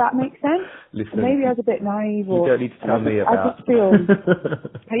 if that makes sense. Listen, maybe I was a bit naive. You don't need to tell me about. I just feel,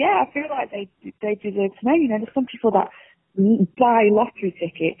 I feel like they deserve to know. You know, there's some people that buy lottery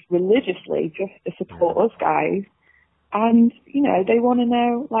tickets religiously just to support us guys, and you know, they want to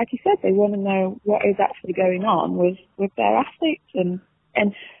know, like you said, they want to know what is actually going on with their athletes, and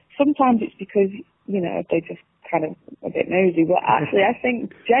sometimes it's because, you know, they just kind of a bit nosy, but actually I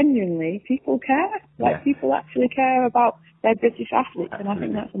think genuinely people care. People actually care about their British athletes. Absolutely. And I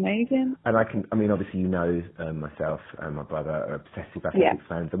think that's amazing. And I mean, obviously, you know, myself and my brother are obsessive athletics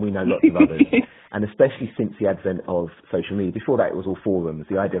fans, and we know lots of others. And especially since the advent of social media. Before that, it was all forums.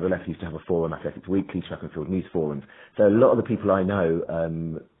 The IAAF used to have a forum, Athletics Weekly, Track and Field News forums. So a lot of the people I know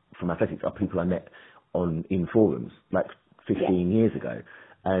from athletics are people I met in forums, like 15 years ago.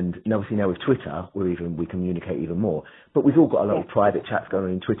 And obviously now with Twitter, we communicate even more. But we've all got a lot of private chats going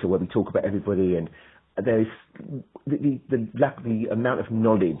on in Twitter where we talk about everybody, and there's the amount of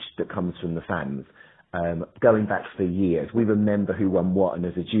knowledge that comes from the fans going back for years. We remember who won what, and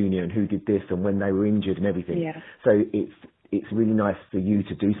as a junior, and who did this, and when they were injured and everything. Yeah. So it's really nice for you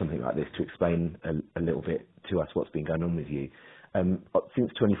to do something like this, to explain a little bit to us what's been going on with you.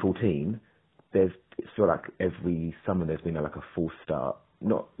 Since 2014, it's feel like every summer there's been like a full start.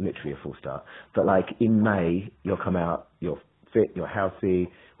 Not literally a full start, but like in May, you'll come out, you're fit, you're healthy.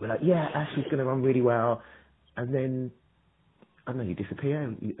 We're like, yeah, Ashley's going to run really well. And then, I don't know, you disappear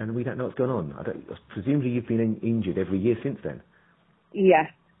and we don't know what's going on. Presumably you've been injured every year since then. Yeah.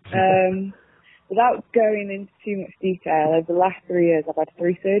 Without going into too much detail, over the last 3 years I've had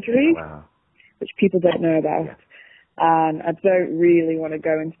 3 surgeries, which people don't know about. Yeah. And I don't really want to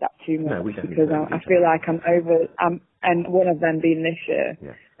go into that too much, because I feel like and one of them being this year,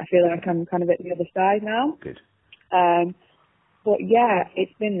 I feel like I'm kind of at the other side now. Good. But yeah,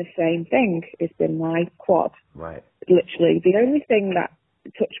 it's been the same thing. It's been my quad. Right. Literally. The only thing that,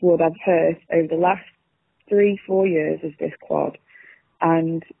 touch wood, I've hurt over the last 3-4 years is this quad.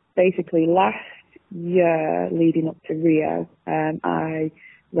 And basically last year, leading up to Rio, I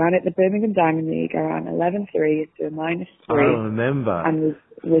ran at the Birmingham Diamond League. I ran 11.3 to a -3. I remember. And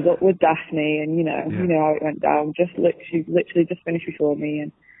was up with Daphne, and you know how it went down. She literally just finished before me,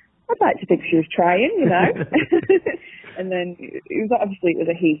 and I'd like to think she was trying, you know. And then it was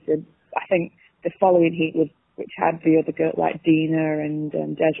a heat, and I think the following heat which had the other girl like Dina and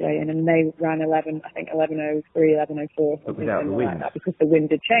Desiree, and then they ran 11.03, 11.04, something like that, because the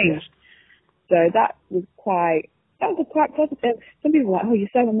wind had changed. So that was quite positive. Some people were like, oh, you're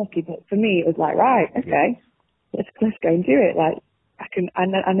so unlucky, but for me it was like, right, okay, let's go and do it. Like,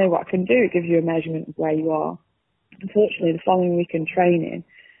 I know what I can do. It gives you a measurement of where you are. Unfortunately, the following week in training,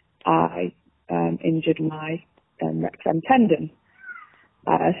 I injured my rectum tendon.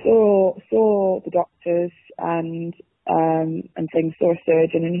 I saw the doctors and things, saw a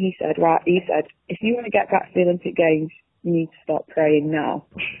surgeon, and he said, if you want to get back to the Olympic Games, you need to start praying now.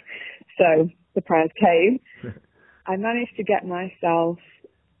 So the prayers came. I managed to get myself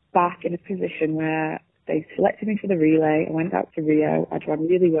back in a position where they selected me for the relay. I went out to Rio. I'd run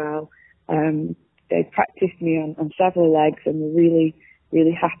really well. They practiced me on several legs and were really,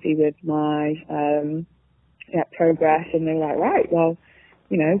 really happy with my progress. And they were like, right, well,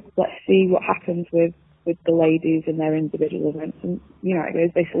 you know, let's see what happens with the ladies and their individual events. And, you know,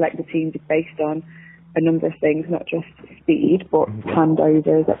 they select the teams based on a number of things, not just speed, but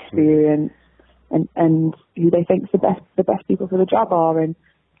handovers, experience, and who they think the best people for the job are. And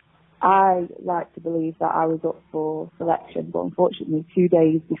I like to believe that I was up for selection, but unfortunately 2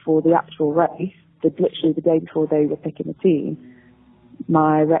 days before the actual race, literally the day before they were picking the team,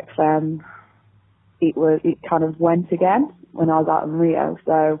 my rectum, it kind of went again when I was out in Rio.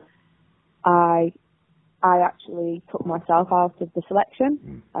 So I actually took myself out of the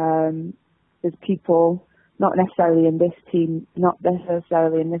selection. There's people, not necessarily in this team, not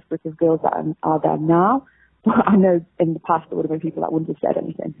necessarily in this group of girls that are there now, but I know in the past there would have been people that wouldn't have said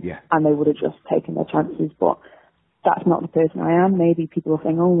anything, and they would have just taken their chances. But that's not the person I am. Maybe people will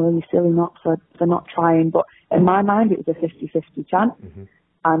think, oh, well, you're silly not for not trying. But in my mind, it was a 50-50 chance. Mm-hmm.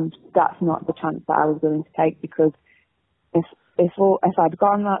 And that's not the chance that I was willing to take, because if I'd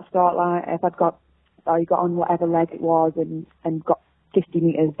got on that start line, if I'd got on whatever leg it was and got 50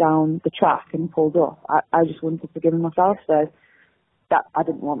 metres down the track and pulled up, I just wouldn't have forgiven myself. So that I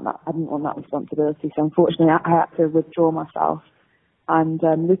didn't want that. I didn't want that responsibility. So unfortunately, I had to withdraw myself. And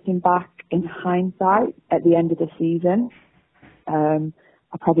looking back in hindsight, at the end of the season,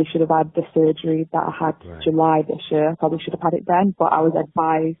 I probably should have had the surgery that I had July this year. I probably should have had it then, but I was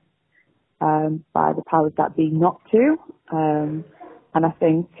advised by the powers that be not to. And I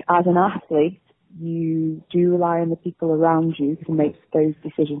think as an athlete, you do rely on the people around you to make those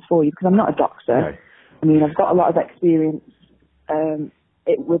decisions for you, because I'm not a doctor. No. I mean, I've got a lot of experience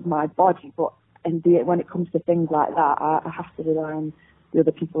with my body, but when it comes to things like that, I have to rely on the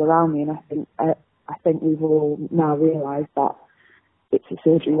other people around me. And I think we've all now realised that it's a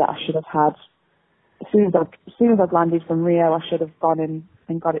surgery that I should have had as soon as I'd landed from Rio. I should have gone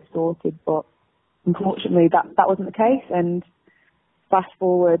and got it sorted, but unfortunately that wasn't the case. And fast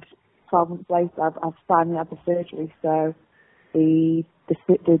forward 12 months later, I've finally had the surgery. So the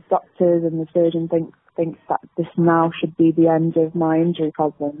doctors and the surgeon think that this now should be the end of my injury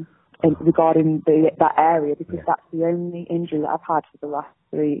problem regarding that area, because that's the only injury that I've had for the last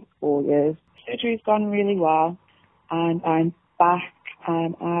 3-4 years. Surgery's gone really well, and I'm back.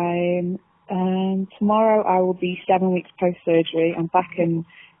 Tomorrow I will be 7 weeks post-surgery. I'm back in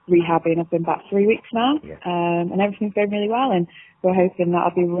rehabbing. I've been back 3 weeks now, and everything's going really well. And we're hoping that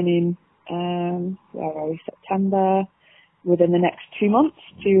I'll be running, September, within the next 2 months,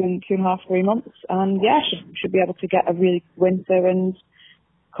 2.5, 3 months. And should be able to get a really good winter and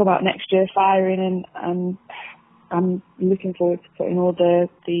come out next year firing. And I'm looking forward to putting all the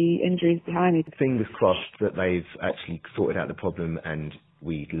injuries behind me. Fingers crossed that they've actually sorted out the problem, and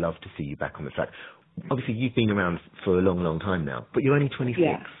we'd love to see you back on the track. Obviously, you've been around for a long, long time now, but you're only 26.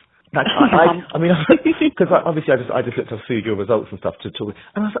 Yeah. I mean, because obviously I just looked through your results and stuff to talk,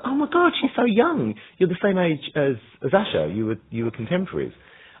 and I was like, oh my God, she's so young. You're the same age as Asha. You were contemporaries.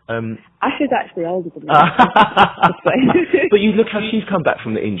 Asha's actually older than me. But you look how she's come back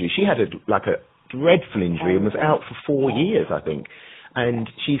from the injury. She had a dreadful injury and was out for 4 years, I think. And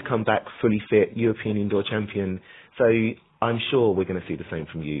she's come back fully fit, European indoor champion. So I'm sure we're going to see the same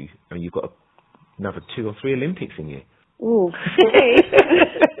from you. I mean, you've got another 2 or 3 Olympics in you. Ooh, 3.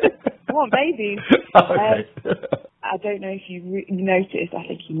 I want babies. Okay. I don't know if you noticed, I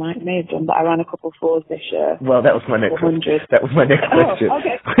think you may have done, but I ran a couple of 4s this year. Well, that was my next question. That was my next question.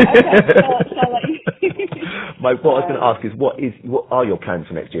 Okay. So I'll let you. What I was going to ask is, what are your plans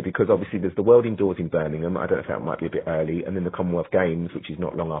for next year? Because obviously there's the World Indoors in Birmingham. I don't know if that might be a bit early, and then the Commonwealth Games, which is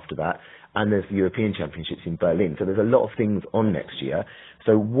not long after that, and there's the European Championships in Berlin. So there's a lot of things on next year.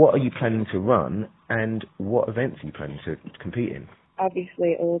 So what are you planning to run, and what events are you planning to compete in?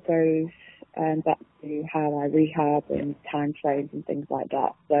 Obviously, it all goes back to how I rehab and time frames and things like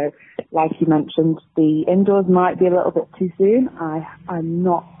that. So, like you mentioned, the indoors might be a little bit too soon. I'm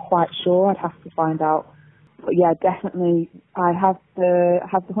not quite sure. I'd have to find out. But yeah, definitely, I have the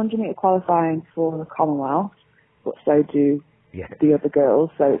 100-metre qualifying for the Commonwealth, but so do the other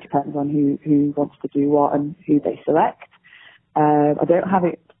girls. So it depends on who wants to do what and who they select. I don't have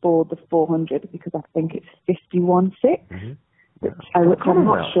it for the 400 because I think it's 51.6, which I'm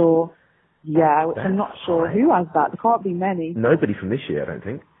not sure. Yeah, which I'm not sure who has that. There can't be many. Nobody from this year, I don't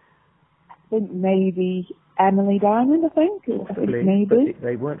think. I think maybe Emily Diamond, Possibly, maybe. But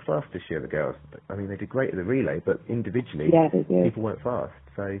they weren't fast this year, the girls. I mean, they did great at the relay, but individually, they did. People weren't fast.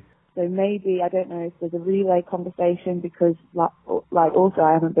 So maybe, I don't know if there's a relay conversation, because also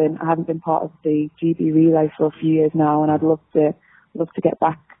I haven't been part of the GB relay for a few years now, and I'd love to get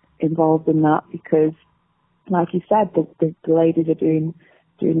back involved in that, because like you said, the ladies are doing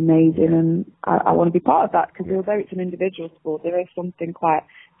amazing, and I want to be part of that, because although it's an individual sport, there is something quite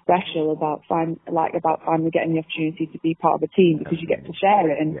special about finally getting the opportunity to be part of a team, because you get to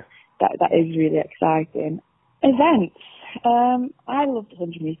share it, and that is really exciting. Events. I love the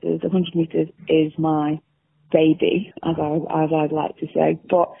 100 metres. The 100 metres is my baby, as I'd like to say.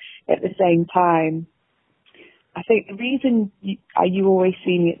 But at the same time, I think the reason you always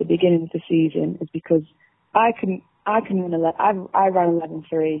see me at the beginning of the season is because I can run I ran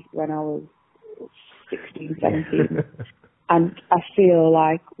 11.3 when I was 16, 17. And I feel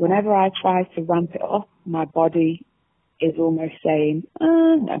like whenever I try to ramp it up, my body is almost saying,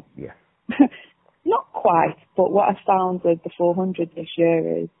 no. Yeah. Not quite, but what I found with the 400 this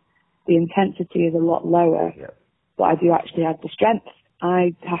year is the intensity is a lot lower, but I do actually have the strength.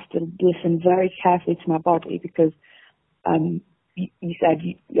 I have to listen very carefully to my body, because you said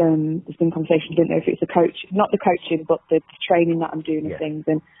there's been conversation, you didn't know if it's not the coaching, but the training that I'm doing and things.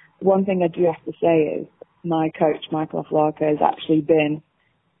 And one thing I do have to say is my coach, Michael Aflaka, has actually been,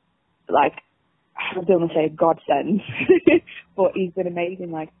 like, I don't want to say a godsend, but he's been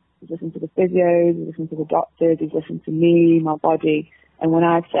amazing. Like, he's listened to the physios, he's listened to the doctors, he's listened to me, my body. And when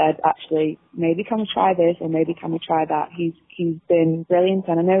I've said, actually, maybe can we try this or maybe can we try that, he's been brilliant.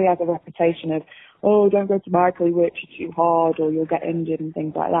 And I know he has a reputation of, oh, don't go to Michael, he works you too hard or you'll get injured and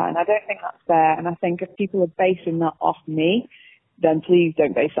things like that. And I don't think that's fair. And I think if people are basing that off me, then please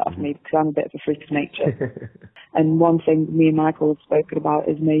don't base that off me, because I'm a bit of a freak of nature. And one thing me and Michael have spoken about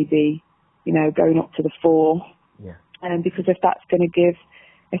is maybe, you know, going up to the 4. Yeah. Because if that's going to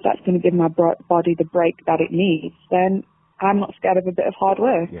give my body the break that it needs, then I'm not scared of a bit of hard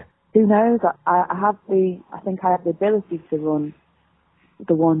work. Yeah. Who knows? I think I have the ability to run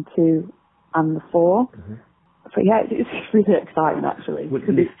the 1, 2, and the 4. Mm-hmm. So yeah, it's really exciting actually,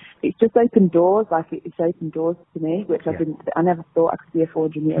 because it's just opened doors. Like, it's opened doors to me, which I never thought I could be a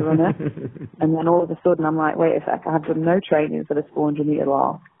 400 metre runner. And then all of a sudden I'm like, wait a sec, I have done no training for this 400 metre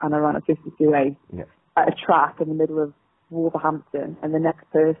walk, and I ran a 52.8 at a track in the middle of Wolverhampton, and the next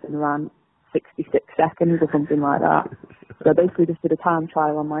person ran 66 seconds or something like that. So I basically just did a time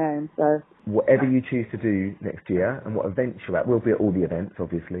trial on my own. So whatever you choose to do next year and what events you're at, we'll be at all the events,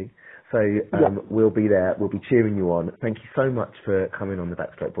 obviously. So we'll be there, we'll be cheering you on. Thank you so much for coming on the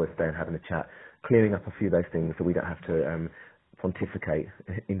Backstraight Boys today and having a chat, clearing up a few of those things so we don't have to pontificate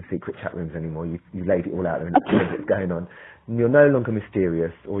in secret chat rooms anymore. You laid it all out there and what's going on. And you're no longer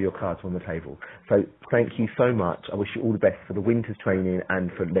mysterious, or your cards on the table. So thank you so much. I wish you all the best for the winter's training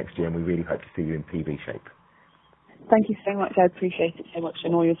and for next year, and we really hope to see you in PB shape. Thank you so much. I appreciate it so much,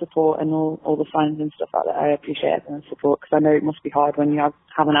 and all your support and all the fans and stuff like that. I appreciate everyone's support, because I know it must be hard when you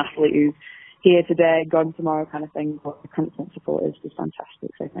have an athlete who's here today, gone tomorrow kind of thing, but the constant support is just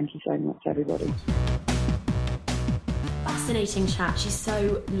fantastic. So thank you so much, everybody. Fascinating chat. She's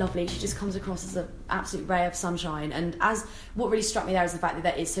so lovely. She just comes across as an absolute ray of sunshine. And as what really struck me there is the fact that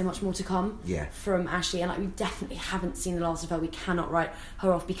there is so much more to come from Ashley. And like, we definitely haven't seen the last of her. We cannot write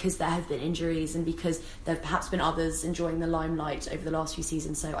her off, because there have been injuries and because there have perhaps been others enjoying the limelight over the last few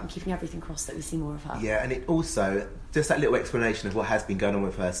seasons. So I'm keeping everything crossed that we see more of her. Yeah, and it also, just that little explanation of what has been going on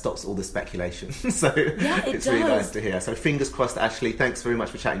with her stops all the speculation. So it's really nice to hear. So fingers crossed, Ashley. Thanks very much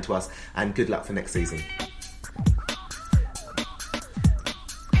for chatting to us, and good luck for next season.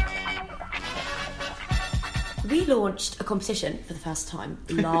 We launched a competition for the first time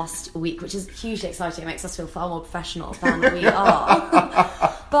last week, which is hugely exciting. It makes us feel far more professional than we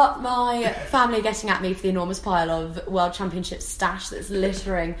are. But my family are getting at me for the enormous pile of World Championship stash that's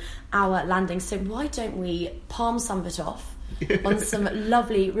littering our landings. So why don't we palm some of it off on some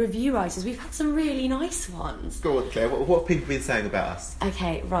lovely review writers? We've had some really nice ones. Go on, Claire. What have people been saying about us?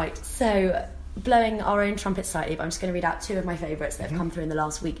 Okay, right. So, blowing our own trumpet slightly, but I'm just going to read out 2 of my favourites that have come through in the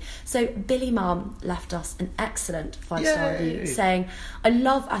last week. So Billy Mum left us an excellent 5-star review saying, I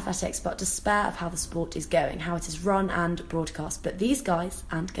love athletics but despair of how the sport is going, how it is run and broadcast, but these guys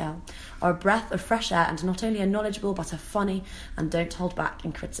and girl are a breath of fresh air and not only are knowledgeable but are funny and don't hold back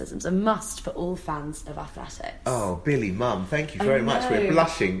in criticisms. A must for all fans of athletics. Oh, Billy Mum, thank you very much. We're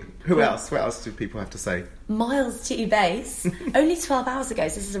blushing. Who else? What else do people have to say? Miles T. Base, only 12 hours ago,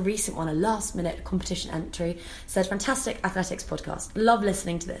 so this is a recent one, a last-minute competition entry, said, fantastic athletics podcast. Love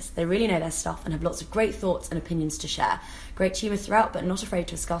listening to this. They really know their stuff and have lots of great thoughts and opinions to share. Great humour throughout, but not afraid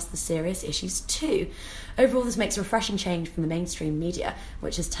to discuss the serious issues too. Overall, this makes a refreshing change from the mainstream media,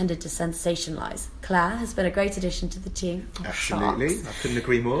 which has tended to sensationalise. Claire has been a great addition to the team. Absolutely, I couldn't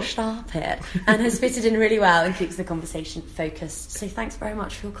agree more. Sharp here. And has fitted in really well and keeps the conversation focused. So thanks very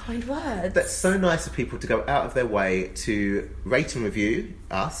much for your kind words. That's so nice of people to go out of their way to rate and review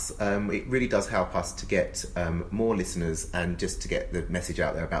us. It really does help us to get more listeners and just to get the message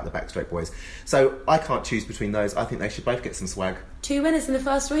out there about the Backstraight Boys. So I can't choose between those. I think they should both get some swag. 2 winners in the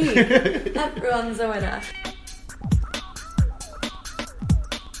first week. Everyone's a winner.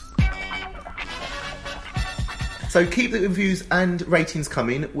 So keep the reviews and ratings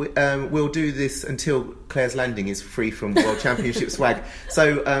coming. We'll do this until Claire's landing is free from World Championship swag.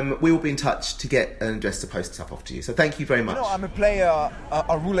 So we will be in touch to get an address to post stuff off to you. So thank you very much. You know, I'm a player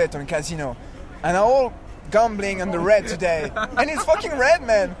a roulette on casino, and I'm all gambling on the red today. And it's fucking red,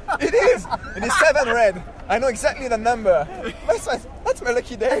 man. It is. It is 7 red. I know exactly the number. That's my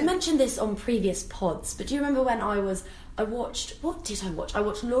lucky day. I've mentioned this on previous pods, but do you remember when I watched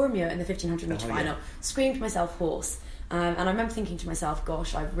Laura Muir in the 1500 metre final, screamed myself hoarse, and I remember thinking to myself,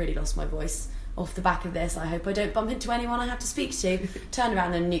 gosh, I've really lost my voice off the back of this. I hope I don't bump into anyone I have to speak to. Turned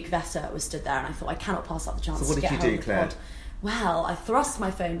around and Anouk Vetter was stood there, and I thought, I cannot pass up the chance to get her on the pod. So what did you do, Claire? Well, I thrust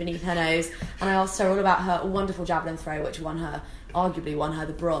my phone beneath her nose, and I asked her all about her wonderful javelin throw, which arguably won her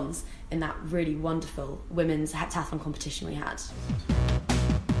the bronze in that really wonderful women's heptathlon competition we had.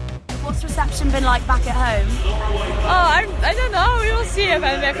 What's reception been like back at home? Oh, I don't know. We will see if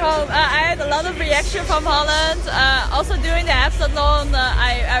I'm back home. I had a lot of reaction from Holland. Also doing the heptathlon,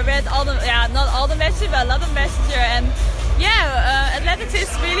 I read not all the messages, but a lot of messages. And athletics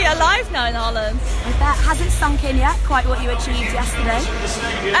is really alive now in Holland. I bet. Has it sunk in yet, quite what you achieved yesterday?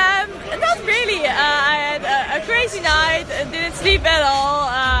 Not really. I had a crazy night, didn't sleep at all.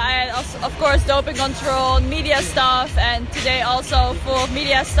 I had, also, of course, doping control, media stuff, and today also full of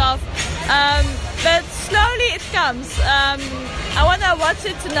media stuff. But slowly it comes. I want to watch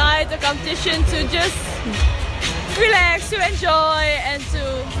it tonight, the competition, to just relax, to enjoy, and to,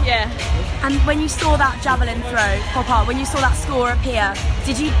 And when you saw that javelin throw pop up, when you saw that score appear,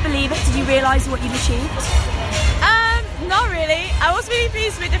 did you believe it? Did you realise what you'd achieved? Not really. I was really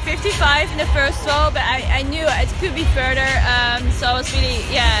pleased with the 55 in the first throw, but I knew it could be further. So I was really,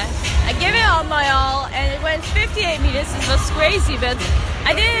 I gave it all my all, and it went 58 meters. It was crazy, but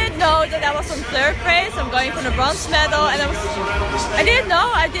I didn't know that I was on third place. I'm going for the bronze medal, and I didn't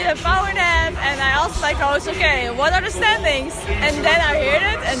know. I did a power nap, and I asked my coach, okay, what are the standings? And then I heard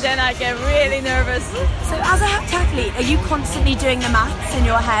it, and then I get really nervous. So as a heptathlete, are you constantly doing the maths in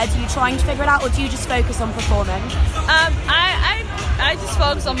your head? Are you trying to figure it out, or do you just focus on performing? I just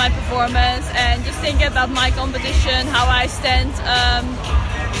focus on my performance and just think about my competition, how I stand,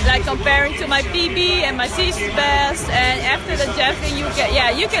 like comparing to my PB and my season best. And after the javelin,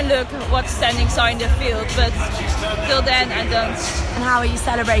 you can look what standings are in the field, but till then I don't. And how are you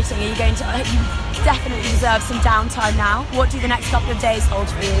celebrating? Are you going to? You definitely deserve some downtime now. What do the next couple of days hold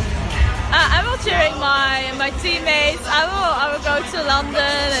for you? I will cheering my teammates. I will go to London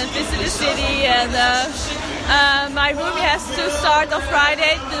and visit the city, and my roomie has to start on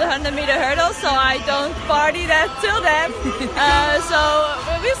Friday to the 100-meter hurdle, so I don't party that till then. So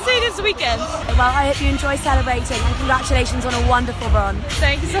we'll see this weekend. Well, I hope you enjoy celebrating, and congratulations on a wonderful run.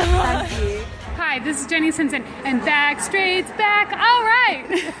 Thank you so much. Thank you. Hi, this is Jenny Simpson, and Backstraight's back. All right.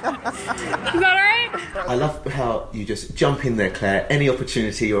 Is that all right? I love how you just jump in there, Claire. Any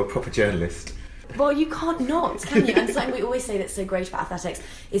opportunity, you're a proper journalist. Well, you can't not, can you? And something we always say that's so great about athletics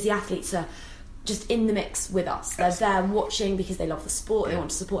is the athletes are just in the mix with us. They're there watching because they love the sport. They want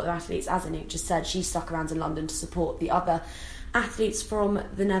to support their athletes. As Anouk just said, she stuck around in London to support the other athletes from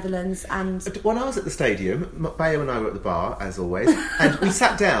the Netherlands. And when I was at the stadium, Bayo and I were at the bar, as always, and we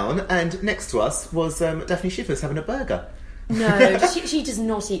sat down, and next to us was Daphne Schiffers having a burger. No, she does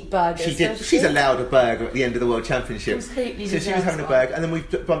not eat burgers. She did. She's allowed a burger at the end of the World Championships. Completely. So she was having a burger, and then we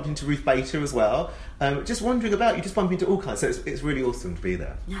bumped into Ruth Bader as well. Just wandering about, you just bump into all kinds. So it's really awesome to be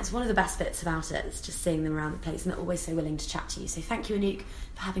there. Yeah, it's one of the best bits about it. It's just seeing them around the place, and they're always so willing to chat to you. So thank you, Anouk,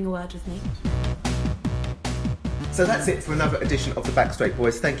 for having a word with me. So that's it for another edition of the Backstraight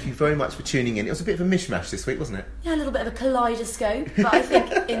Boys. Thank you very much for tuning in. It was a bit of a mishmash this week, wasn't it? Yeah, a little bit of a kaleidoscope, but I think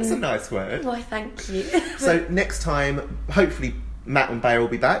That's a nice word. Why, thank you. So next time, hopefully Matt and Bayer will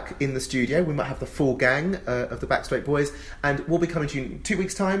be back in the studio. We might have the full gang of the Backstraight Boys, and we'll be coming to you in 2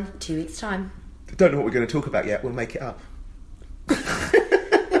 weeks' time. 2 weeks' time. Don't know what we're going to talk about yet. We'll make it up. I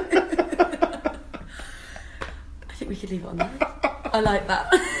think we could leave it on that. I like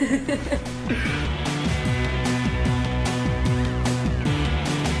that.